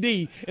blank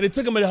CD, and it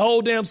took him a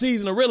whole damn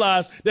season to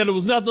realize that there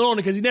was nothing on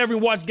it because he never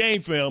even watched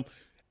game film.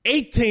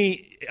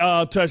 18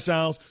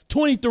 touchdowns,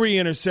 23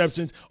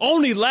 interceptions,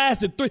 only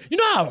lasted 3. You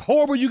know how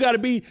horrible you got to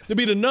be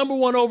the number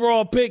 1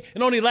 overall pick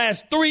and only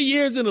last 3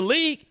 years in the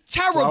league?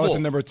 Terrible. Well, I was the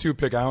number 2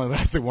 pick. I only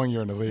lasted 1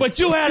 year in the league. But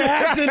you had an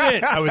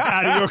accident. I was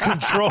out of your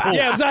control.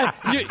 Yeah,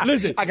 exactly.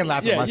 Listen. I can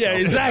laugh at myself. Yeah,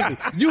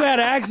 exactly. You had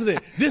an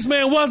accident. This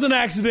man was an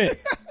accident.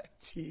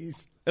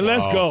 Jeez. And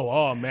let's go.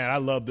 Oh, man, I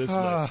love this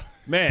list.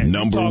 Man,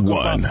 Number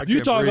 1.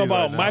 You talking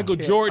about right Michael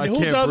Jordan. Who's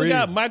the other breathe.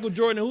 guy? Michael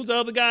Jordan. Who's the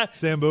other guy?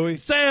 Sam Bowie.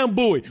 Sam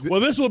Bowie. Well,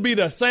 this will be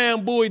the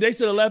Sam Bowie. They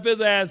should have left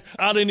his ass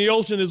out in the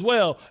ocean as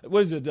well.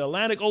 What is it, the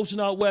Atlantic Ocean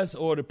out west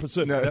or the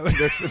Pacific? No,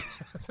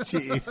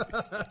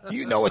 Jesus.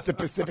 You know it's the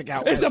Pacific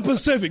out west. It's the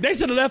Pacific. They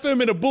should have left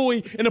him in a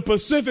buoy in the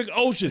Pacific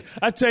Ocean.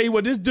 I tell you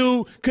what, this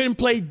dude couldn't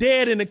play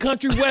dead in the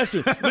country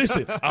western.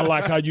 Listen, I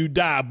like how you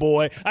die,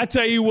 boy. I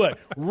tell you what,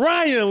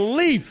 Ryan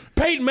Leaf,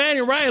 Peyton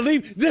Manning, Ryan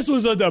Leaf, this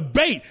was a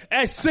debate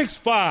at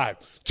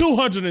 6'5".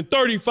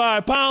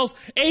 235 pounds,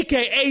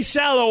 a.k.a.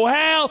 Shallow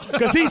Hal,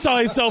 because he saw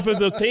himself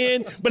as a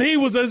 10, but he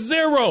was a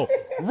 0.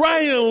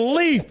 Ryan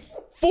Leaf,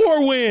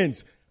 4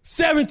 wins,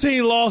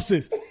 17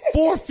 losses,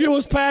 4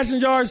 fewest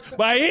passing yards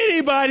by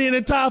anybody in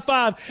the top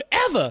 5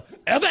 ever.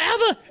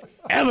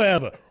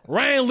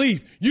 Ryan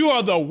Leaf, you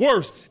are the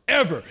worst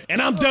ever,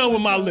 and I'm done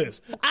with my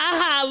list. I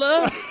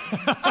holla.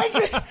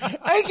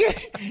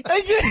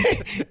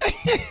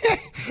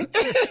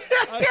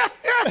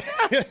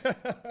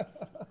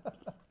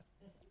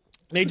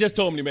 They just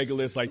told me to make a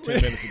list like 10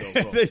 minutes ago.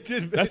 So. They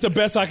did. That's the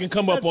best I can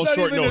come up on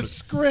short notice.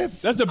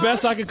 Script. That's the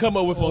best I can come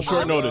up with on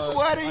short notice.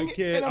 Sweating, I can't.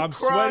 and I'm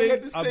sweating. crying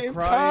at the same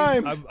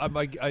crying. time.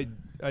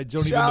 I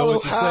don't even know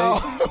what to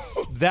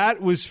say.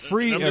 That was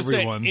free, I'm just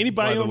everyone. saying,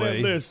 anybody by on the that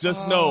way. list,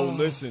 just know,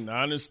 listen,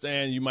 I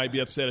understand you might be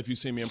upset if you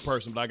see me in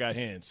person, but I got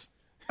hands.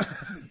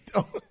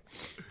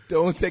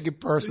 Don't take it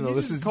personal.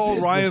 This is called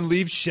business. Ryan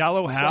Leaf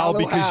Shallow Hal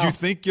because Hal. you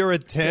think you're a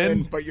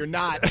 10. But you're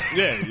not.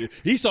 Yeah,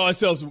 he saw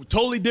himself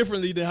totally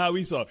differently than how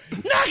we saw it.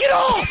 Knock it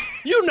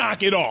off! You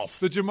knock it off!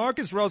 The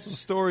Jamarcus Russell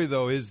story,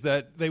 though, is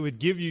that they would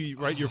give you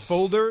your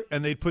folder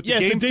and they'd put the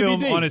game it's a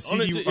film DVD. on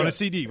a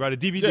CD, a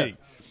DVD. Yeah.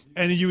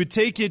 And you would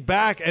take it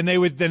back, and they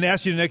would then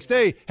ask you the next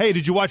day, hey,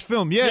 did you watch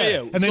film?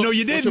 Yeah. And they know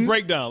you didn't. What's your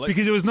breakdown?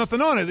 Because there was nothing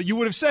on it. You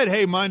would have said,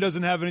 hey, mine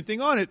doesn't have anything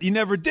on it. He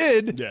never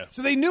did. Yeah.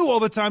 So they knew all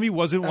the time he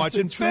wasn't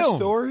watching film. True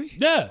story?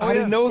 Yeah. I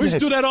didn't know we this. We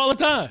used to do that all the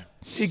time.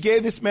 He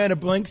gave this man a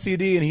blank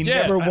CD, and he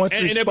never once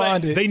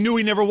responded. They knew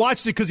he never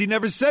watched it because he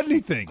never said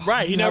anything.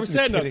 Right, he never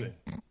said nothing.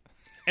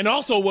 And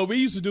also, what we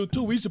used to do,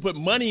 too, we used to put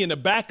money in the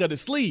back of the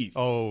sleeve.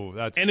 Oh,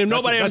 that's And if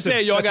nobody ever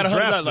said, yo, I got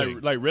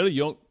 $100, like, really?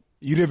 You don't?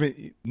 You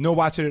didn't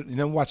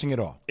watching it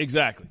all.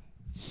 Exactly.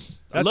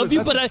 I love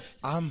you, but I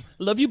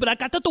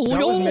got the toyo.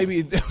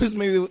 That was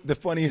maybe the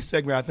funniest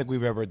segment I think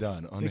we've ever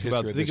done on the history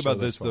of the show. Think about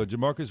this, though.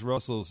 Jamarcus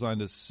Russell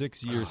signed a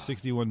 6-year,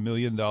 $61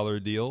 million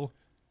deal.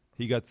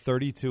 He got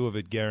 32 of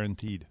it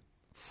guaranteed.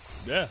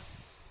 Yeah.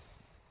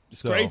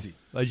 It's crazy.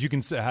 As you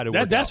can say, how to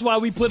work That's out. why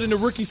we put in the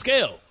rookie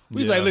scale.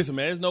 We was like, listen,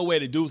 man, there's no way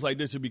that dudes like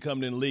this should be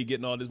coming in the league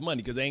getting all this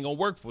money because they ain't going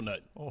to work for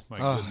nothing. Oh, my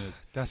goodness.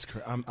 That's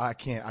crazy. I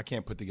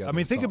can't put together. I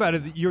mean, think about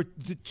it.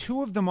 The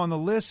two of them on the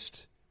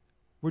list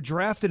were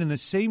drafted in the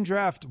same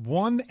draft,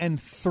 1 and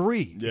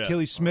 3. Yeah.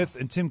 Achilles Smith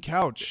and Tim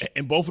Couch.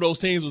 And both of those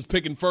teams was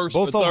picking first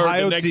both or third.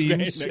 Ohio the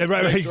next teams.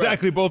 Right,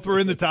 exactly. Both were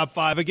in the top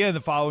 5 again the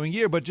following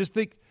year. But just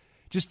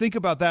think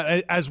about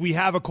that as we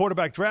have a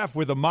quarterback draft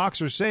where the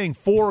mocks are saying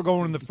 4 are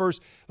going in the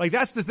first. Like,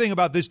 that's the thing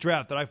about this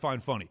draft that I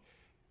find funny.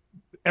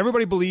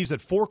 Everybody believes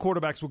that 4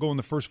 quarterbacks will go in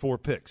the first 4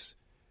 picks.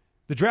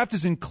 The draft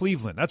is in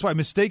Cleveland. That's why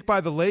mistake by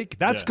the lake.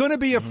 That's going to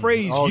be a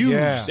phrase used.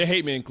 Yeah. They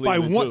hate me in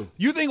Cleveland, too.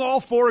 You think all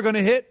 4 are going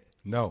to hit?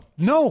 No.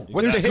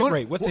 What's the hit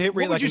rate? What's the hit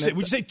rate? What would you say?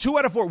 Would you say 2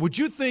 out of 4? Would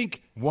you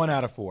think 1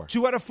 out of 4?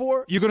 2 out of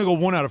 4? You're going to go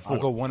 1 out of 4.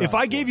 I'll go 1 out of 4.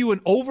 If I gave you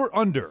an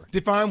over-under.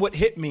 Define what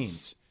hit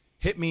means.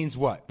 Hit means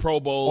what? Pro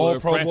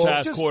Bowler,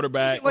 franchise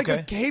quarterback. Like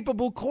a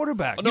capable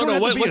quarterback. Oh, no.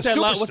 What's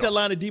that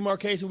line of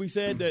demarcation we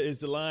said? That is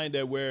the line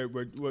that where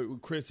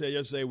Chris said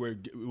yesterday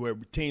where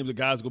teams or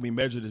guys are going to be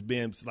measured as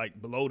being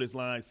like below this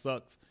line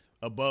sucks,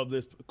 above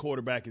this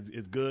quarterback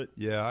is good.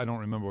 Yeah, I don't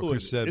remember what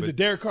Chris said. It's a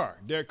Derek Carr.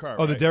 Derek Carr.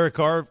 Oh, right? The Derek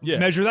Carr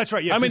measure? That's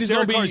right. Yeah, I mean,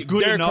 Derek Carr is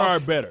good Derek enough, Carr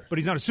better. But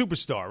he's not a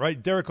superstar,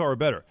 right? Derek Carr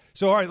better.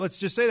 So, all right, let's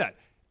just say that.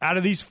 Out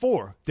of these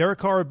 4, Derek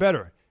Carr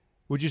better.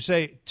 Would you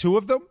say 2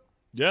 of them?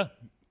 Yeah.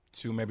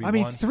 2, maybe 1. I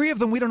mean, 3 of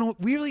them, we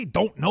really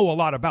don't know a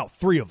lot about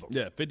 3 of them.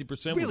 Yeah,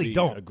 50% really would be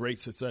don't. A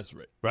great success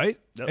rate. Right?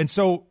 Yep. And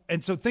so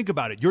think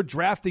about it. You're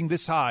drafting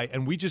this high,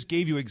 and we just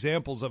gave you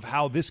examples of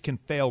how this can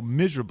fail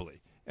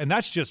miserably. And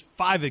that's just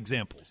 5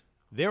 examples.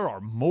 There are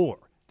more.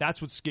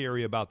 That's what's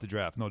scary about the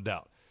draft, no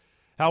doubt.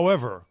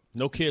 However,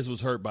 no kids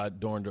was hurt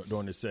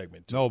during this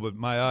segment, too. No, but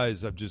my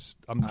eyes,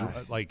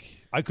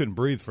 I couldn't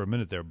breathe for a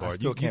minute there,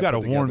 Bart. You got to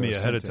warn me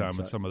ahead of time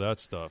with some of that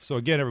stuff. So,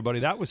 again, everybody,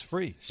 that was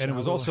free. And it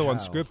was also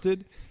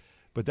unscripted.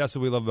 But that's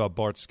what we love about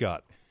Bart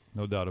Scott.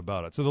 No doubt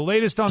about it. So the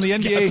latest on the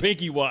NBA.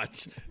 Pinky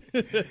watch.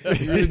 You have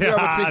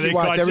a pinky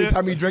watch every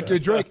time you drink your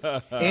drink.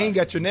 And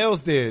got your nails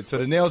did. So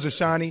the nails are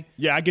shiny.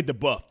 Yeah, I get the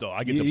buff, though.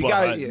 I get the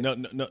buff.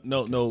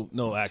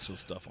 No actual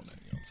stuff on that.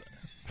 You know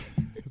what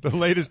I'm saying? The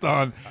latest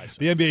on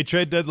the NBA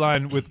trade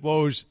deadline with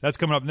Woj. That's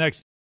coming up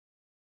next.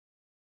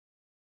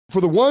 For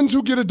the ones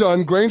who get it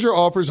done, Grainger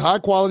offers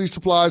high-quality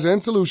supplies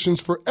and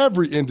solutions for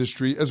every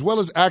industry, as well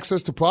as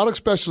access to product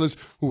specialists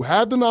who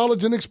have the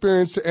knowledge and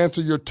experience to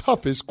answer your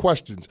toughest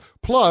questions.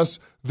 Plus,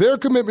 their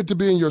commitment to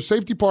being your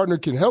safety partner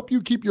can help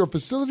you keep your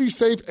facility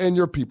safe and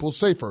your people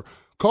safer.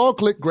 Call,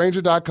 click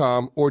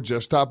Grainger.com, or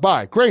just stop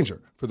by. Grainger,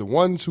 for the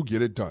ones who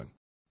get it done.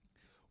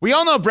 We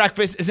all know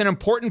breakfast is an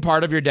important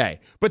part of your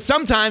day, but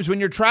sometimes when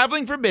you're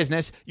traveling for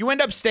business, you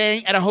end up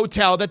staying at a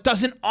hotel that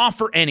doesn't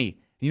offer any.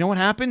 You know what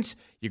happens?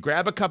 You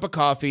grab a cup of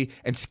coffee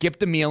and skip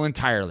the meal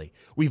entirely.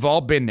 We've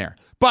all been there.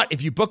 But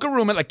if you book a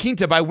room at La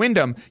Quinta by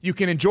Wyndham, you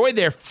can enjoy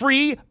their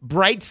free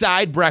Bright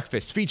Side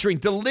breakfast featuring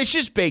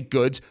delicious baked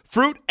goods,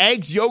 fruit,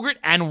 eggs, yogurt,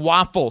 and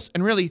waffles.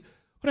 And really,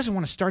 who doesn't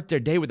want to start their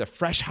day with a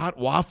fresh, hot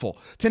waffle?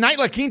 Tonight,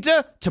 La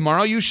Quinta,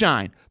 tomorrow you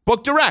shine.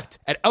 Book direct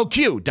at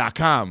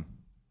LQ.com.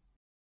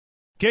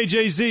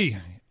 KJZ,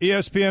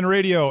 ESPN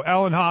Radio,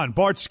 Alan Hahn,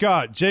 Bart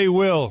Scott, Jay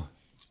Will.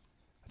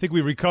 I think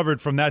we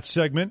recovered from that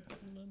segment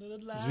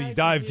as we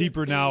dive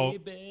deeper now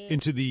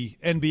into the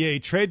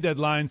NBA trade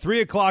deadline.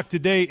 3 o'clock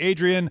today,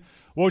 Adrian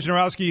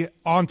Wojnarowski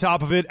on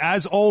top of it,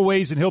 as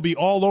always, and he'll be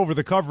all over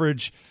the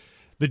coverage.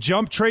 The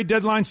Jump Trade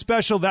Deadline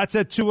Special, that's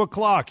at 2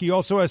 o'clock. He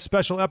also has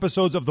special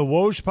episodes of the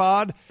Woj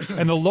Pod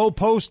and the Low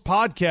Post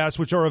Podcast,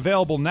 which are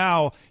available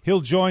now.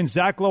 He'll join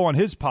Zach Lowe on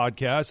his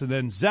podcast, and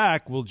then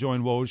Zach will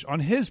join Woj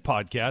on his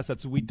podcast.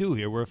 That's what we do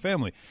here. We're a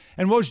family.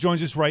 And Woj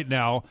joins us right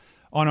now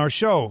on our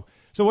show.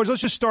 So Woj,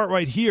 let's just start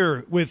right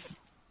here with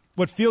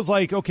what feels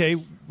like, okay,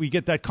 we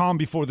get that calm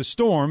before the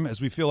storm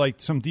as we feel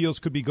like some deals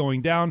could be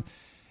going down.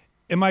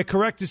 Am I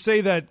correct to say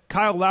that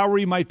Kyle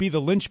Lowry might be the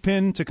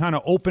linchpin to kind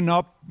of open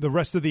up the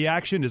rest of the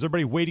action? Is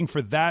everybody waiting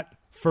for that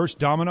first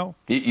domino?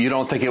 You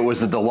don't think it was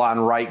the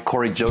DeLon Wright,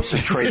 Corey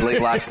Joseph trade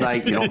late last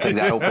night? You don't think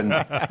that opened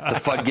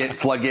the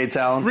floodgates,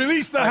 Alan?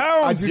 Release the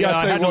hounds!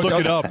 I had to look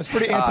it up. It's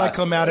pretty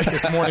anticlimactic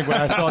this morning when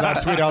I saw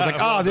that tweet. I was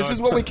like, this is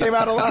what we came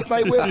out of last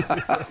night with?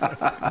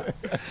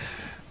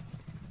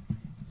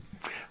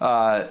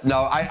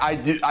 No,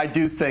 I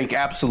do think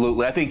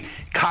absolutely. I think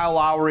Kyle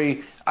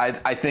Lowry.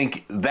 I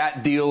think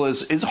that deal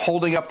is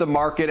holding up the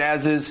market,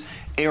 as is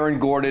Aaron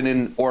Gordon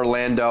in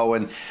Orlando,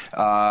 and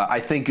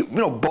I think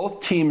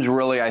both teams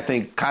really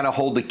kind of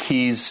hold the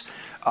keys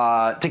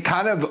to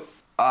kind of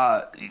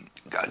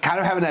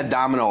having that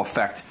domino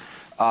effect.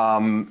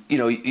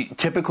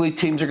 Typically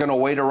teams are going to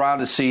wait around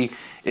to see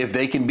if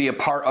they can be a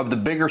part of the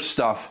bigger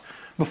stuff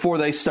before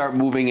they start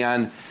moving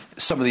on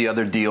some of the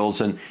other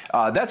deals. And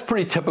that's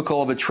pretty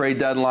typical of a trade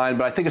deadline.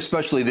 But I think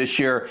especially this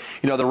year,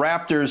 the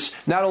Raptors,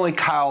 not only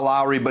Kyle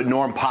Lowry, but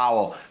Norm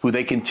Powell, who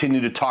they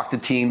continue to talk to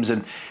teams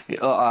and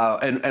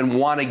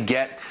want to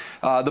get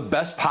the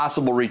best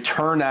possible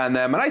return on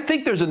them. And I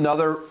think there's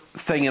another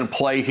thing in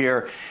play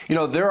here.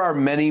 There are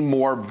many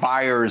more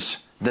buyers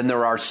than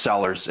there are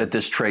sellers at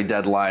this trade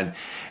deadline.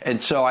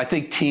 And so I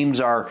think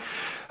teams are,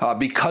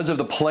 because of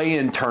the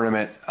play-in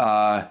tournament,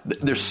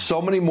 there's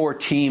so many more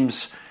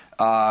teams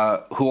who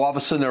all of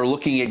a sudden are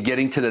looking at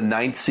getting to the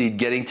 9th seed,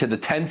 getting to the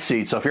 10th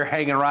seed. So if you're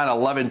hanging around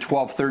 11,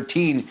 12,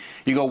 13,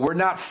 you go, we're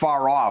not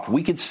far off.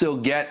 We could still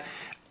get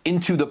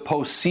into the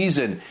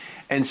postseason.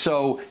 And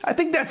so I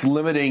think that's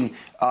limiting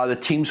the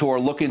teams who are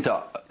looking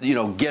to,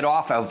 get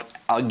off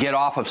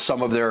of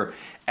some of their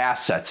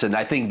assets. And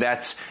I think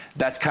that's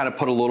kind of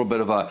put a little bit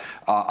of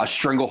a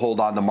stranglehold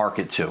on the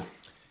market too.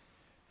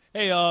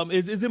 Hey,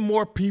 is it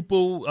more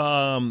people,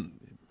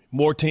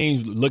 more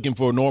teams looking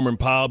for Norman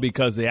Powell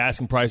because the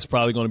asking price is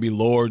probably going to be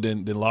lower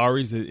than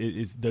Lowry's?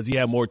 Does he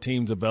have more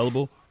teams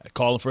available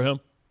calling for him?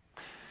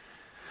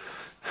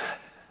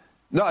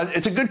 No,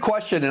 it's a good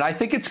question, and I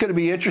think it's going to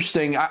be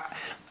interesting.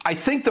 I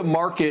think the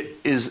market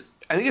is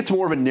 – I think it's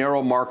more of a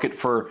narrow market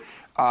for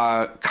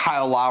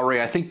Kyle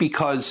Lowry. I think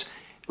because,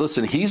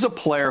 listen, he's a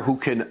player who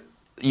can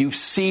 – you've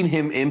seen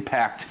him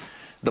impact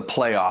the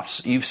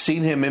playoffs. You've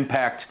seen him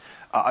impact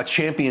a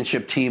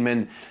championship team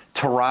in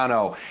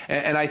Toronto.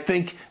 And I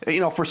think,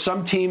 for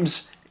some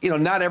teams,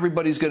 not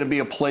everybody's going to be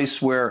a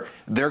place where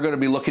they're going to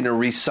be looking to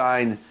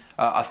re-sign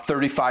a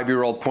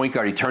 35-year-old point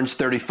guard. He turns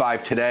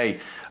 35 today.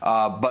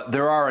 But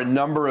there are a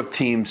number of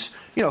teams,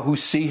 who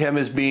see him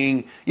as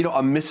being,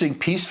 a missing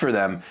piece for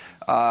them.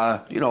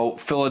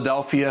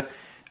 Philadelphia,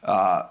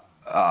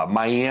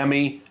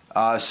 Miami,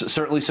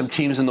 certainly some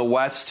teams in the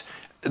West.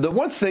 The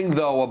one thing,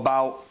 though,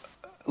 about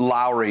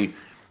Lowry,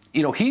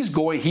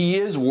 he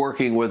is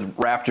working with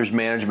Raptors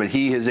management.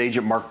 His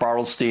agent, Mark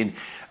Bartelstein,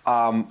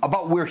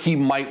 about where he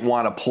might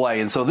want to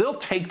play. And so they'll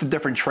take the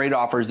different trade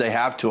offers they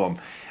have to him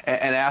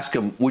and ask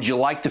him, would you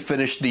like to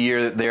finish the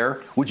year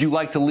there? Would you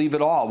like to leave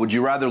it all? Would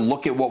you rather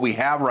look at what we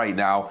have right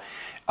now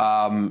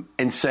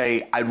and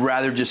say, I'd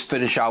rather just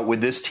finish out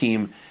with this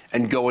team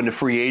and go into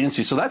free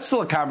agency? So that's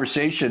still a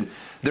conversation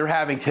they're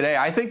having today.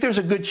 I think there's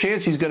a good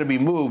chance he's going to be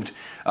moved.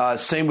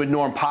 Same with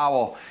Norm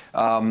Powell.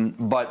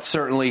 But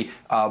certainly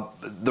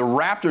the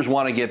Raptors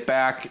want to get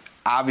back,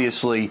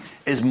 obviously,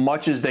 as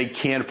much as they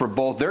can for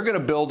both. They're going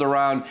to build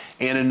around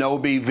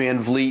Anunoby, Van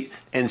Vliet,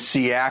 and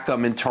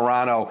Siakam in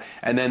Toronto,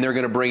 and then they're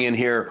going to bring in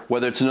here,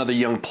 whether it's another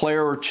young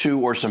player or two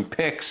or some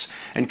picks,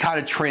 and kind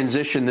of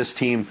transition this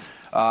team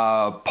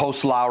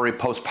post-Lowry,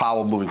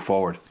 post-Powell moving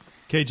forward.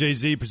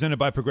 KJZ, presented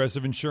by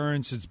Progressive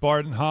Insurance. It's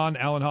Bart and Hahn,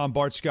 Alan Hahn,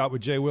 Bart Scott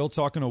with Jay Will,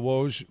 talking to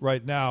Woj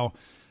right now.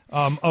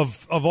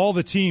 Of all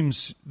the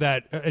teams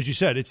that, as you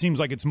said, it seems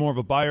like it's more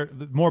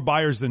of more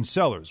buyers than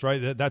sellers,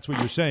 right? That's what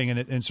you're saying, and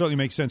it certainly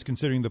makes sense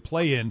considering the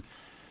play-in.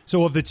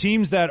 So of the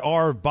teams that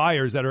are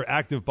buyers, that are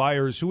active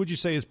buyers, who would you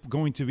say is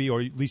going to be, or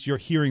at least you're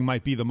hearing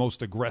might be the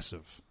most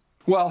aggressive?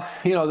 Well,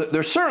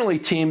 there's certainly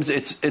teams.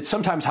 It's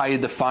sometimes how you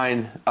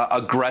define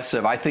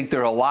aggressive. I think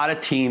there are a lot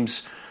of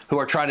teams who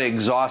are trying to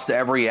exhaust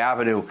every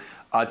avenue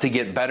to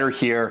get better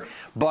here.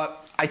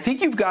 But I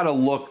think you've got to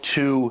look,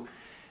 too,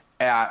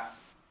 at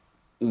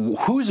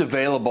who's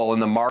available in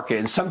the market.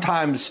 And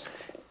sometimes,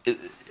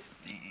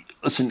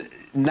 listen,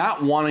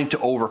 not wanting to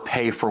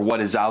overpay for what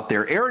is out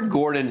there. Aaron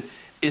Gordon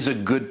is a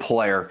good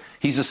player.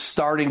 He's a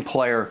starting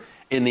player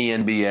in the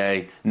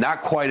NBA,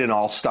 not quite an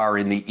all-star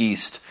in the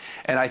East.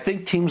 And I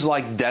think teams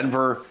like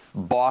Denver,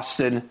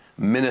 Boston,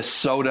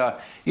 Minnesota,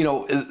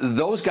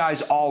 those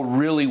guys all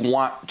really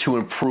want to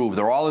improve.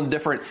 They're all in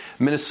different.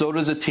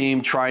 Minnesota's a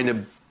team trying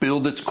to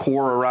build its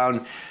core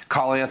around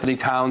Karl Anthony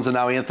Towns and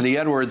now Anthony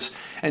Edwards.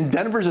 And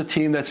Denver's a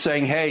team that's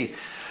saying, hey,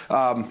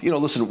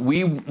 listen,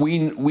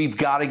 we've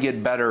got to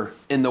get better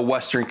in the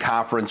Western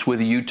Conference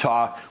with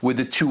Utah, with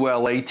the two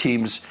LA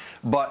teams.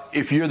 But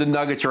if you're the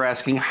Nuggets, you're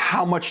asking,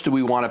 how much do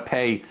we want to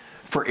pay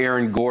for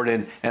Aaron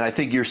Gordon? And I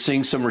think you're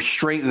seeing some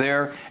restraint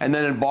there. And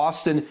then in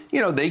Boston,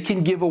 they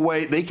can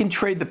they can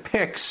trade the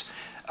picks,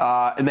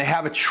 and they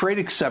have a trade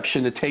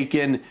exception to take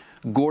in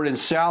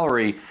Gordon's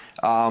salary.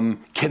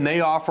 Can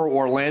they offer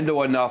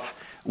Orlando enough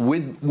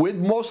with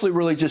mostly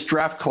really just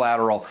draft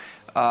collateral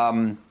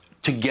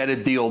to get a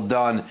deal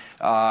done?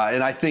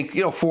 And I think,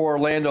 for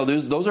Orlando,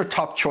 those are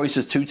tough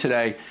choices too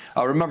today.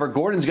 Remember,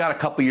 Gordon's got a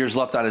couple years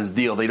left on his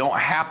deal. They don't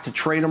have to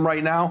trade him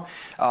right now,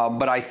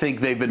 but I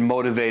think they've been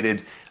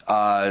motivated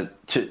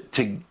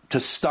to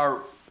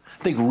start,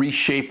 I think,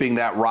 reshaping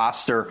that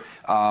roster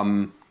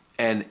and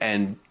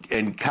kind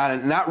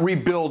of not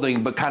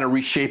rebuilding, but kind of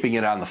reshaping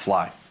it on the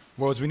fly.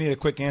 Well, we need a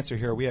quick answer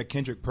here. We had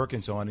Kendrick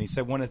Perkins on, and he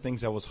said one of the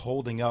things that was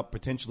holding up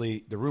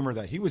potentially the rumor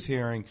that he was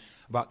hearing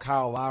about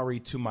Kyle Lowry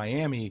to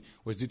Miami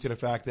was due to the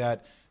fact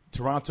that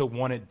Toronto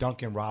wanted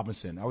Duncan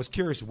Robinson. I was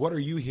curious, what are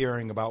you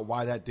hearing about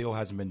why that deal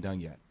hasn't been done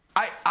yet?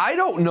 I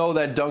don't know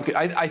that Duncan –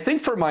 I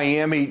think for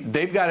Miami,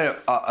 they've got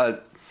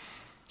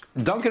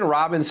Duncan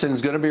Robinson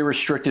is going to be a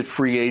restricted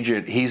free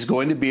agent. He's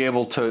going to be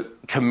able to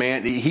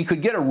command – he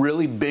could get a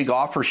really big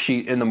offer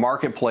sheet in the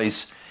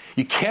marketplace.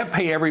 You can't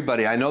pay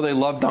everybody. I know they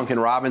love Duncan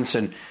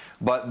Robinson,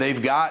 but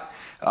they've got,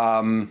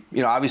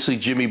 obviously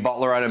Jimmy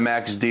Butler on a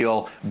max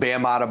deal,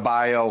 Bam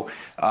Adebayo.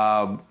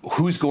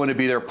 Who's going to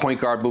be their point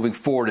guard moving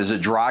forward? Is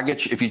it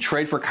Dragic? If you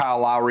trade for Kyle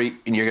Lowry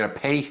and you're going to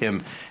pay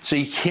him, so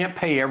you can't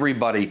pay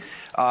everybody.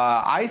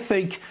 I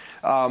think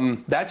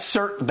that's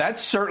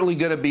certainly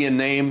going to be a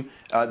name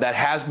that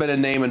has been a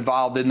name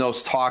involved in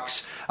those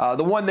talks.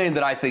 The one name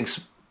that I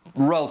think's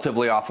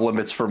relatively off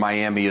limits for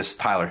Miami is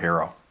Tyler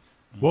Hero.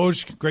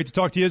 Woj, great to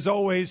talk to you as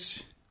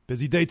always.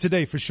 Busy day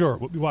today for sure.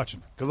 We'll be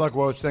watching. Good luck,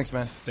 Woj. Thanks,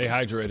 man. Stay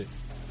hydrated.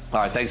 All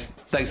right,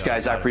 thanks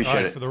guys. I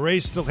appreciate it. For the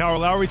race, still Kyle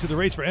Lowry to the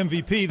race for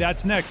MVP.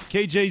 That's next.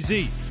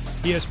 KJZ,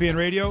 ESPN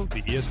Radio,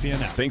 the ESPN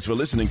app. Thanks for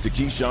listening to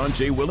Keyshawn,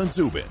 J. Will, and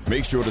Zubin.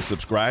 Make sure to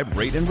subscribe,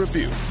 rate, and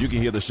review. You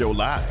can hear the show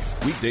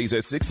live weekdays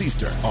at 6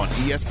 Eastern on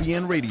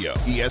ESPN Radio,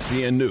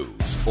 ESPN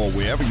News, or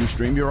wherever you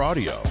stream your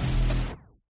audio.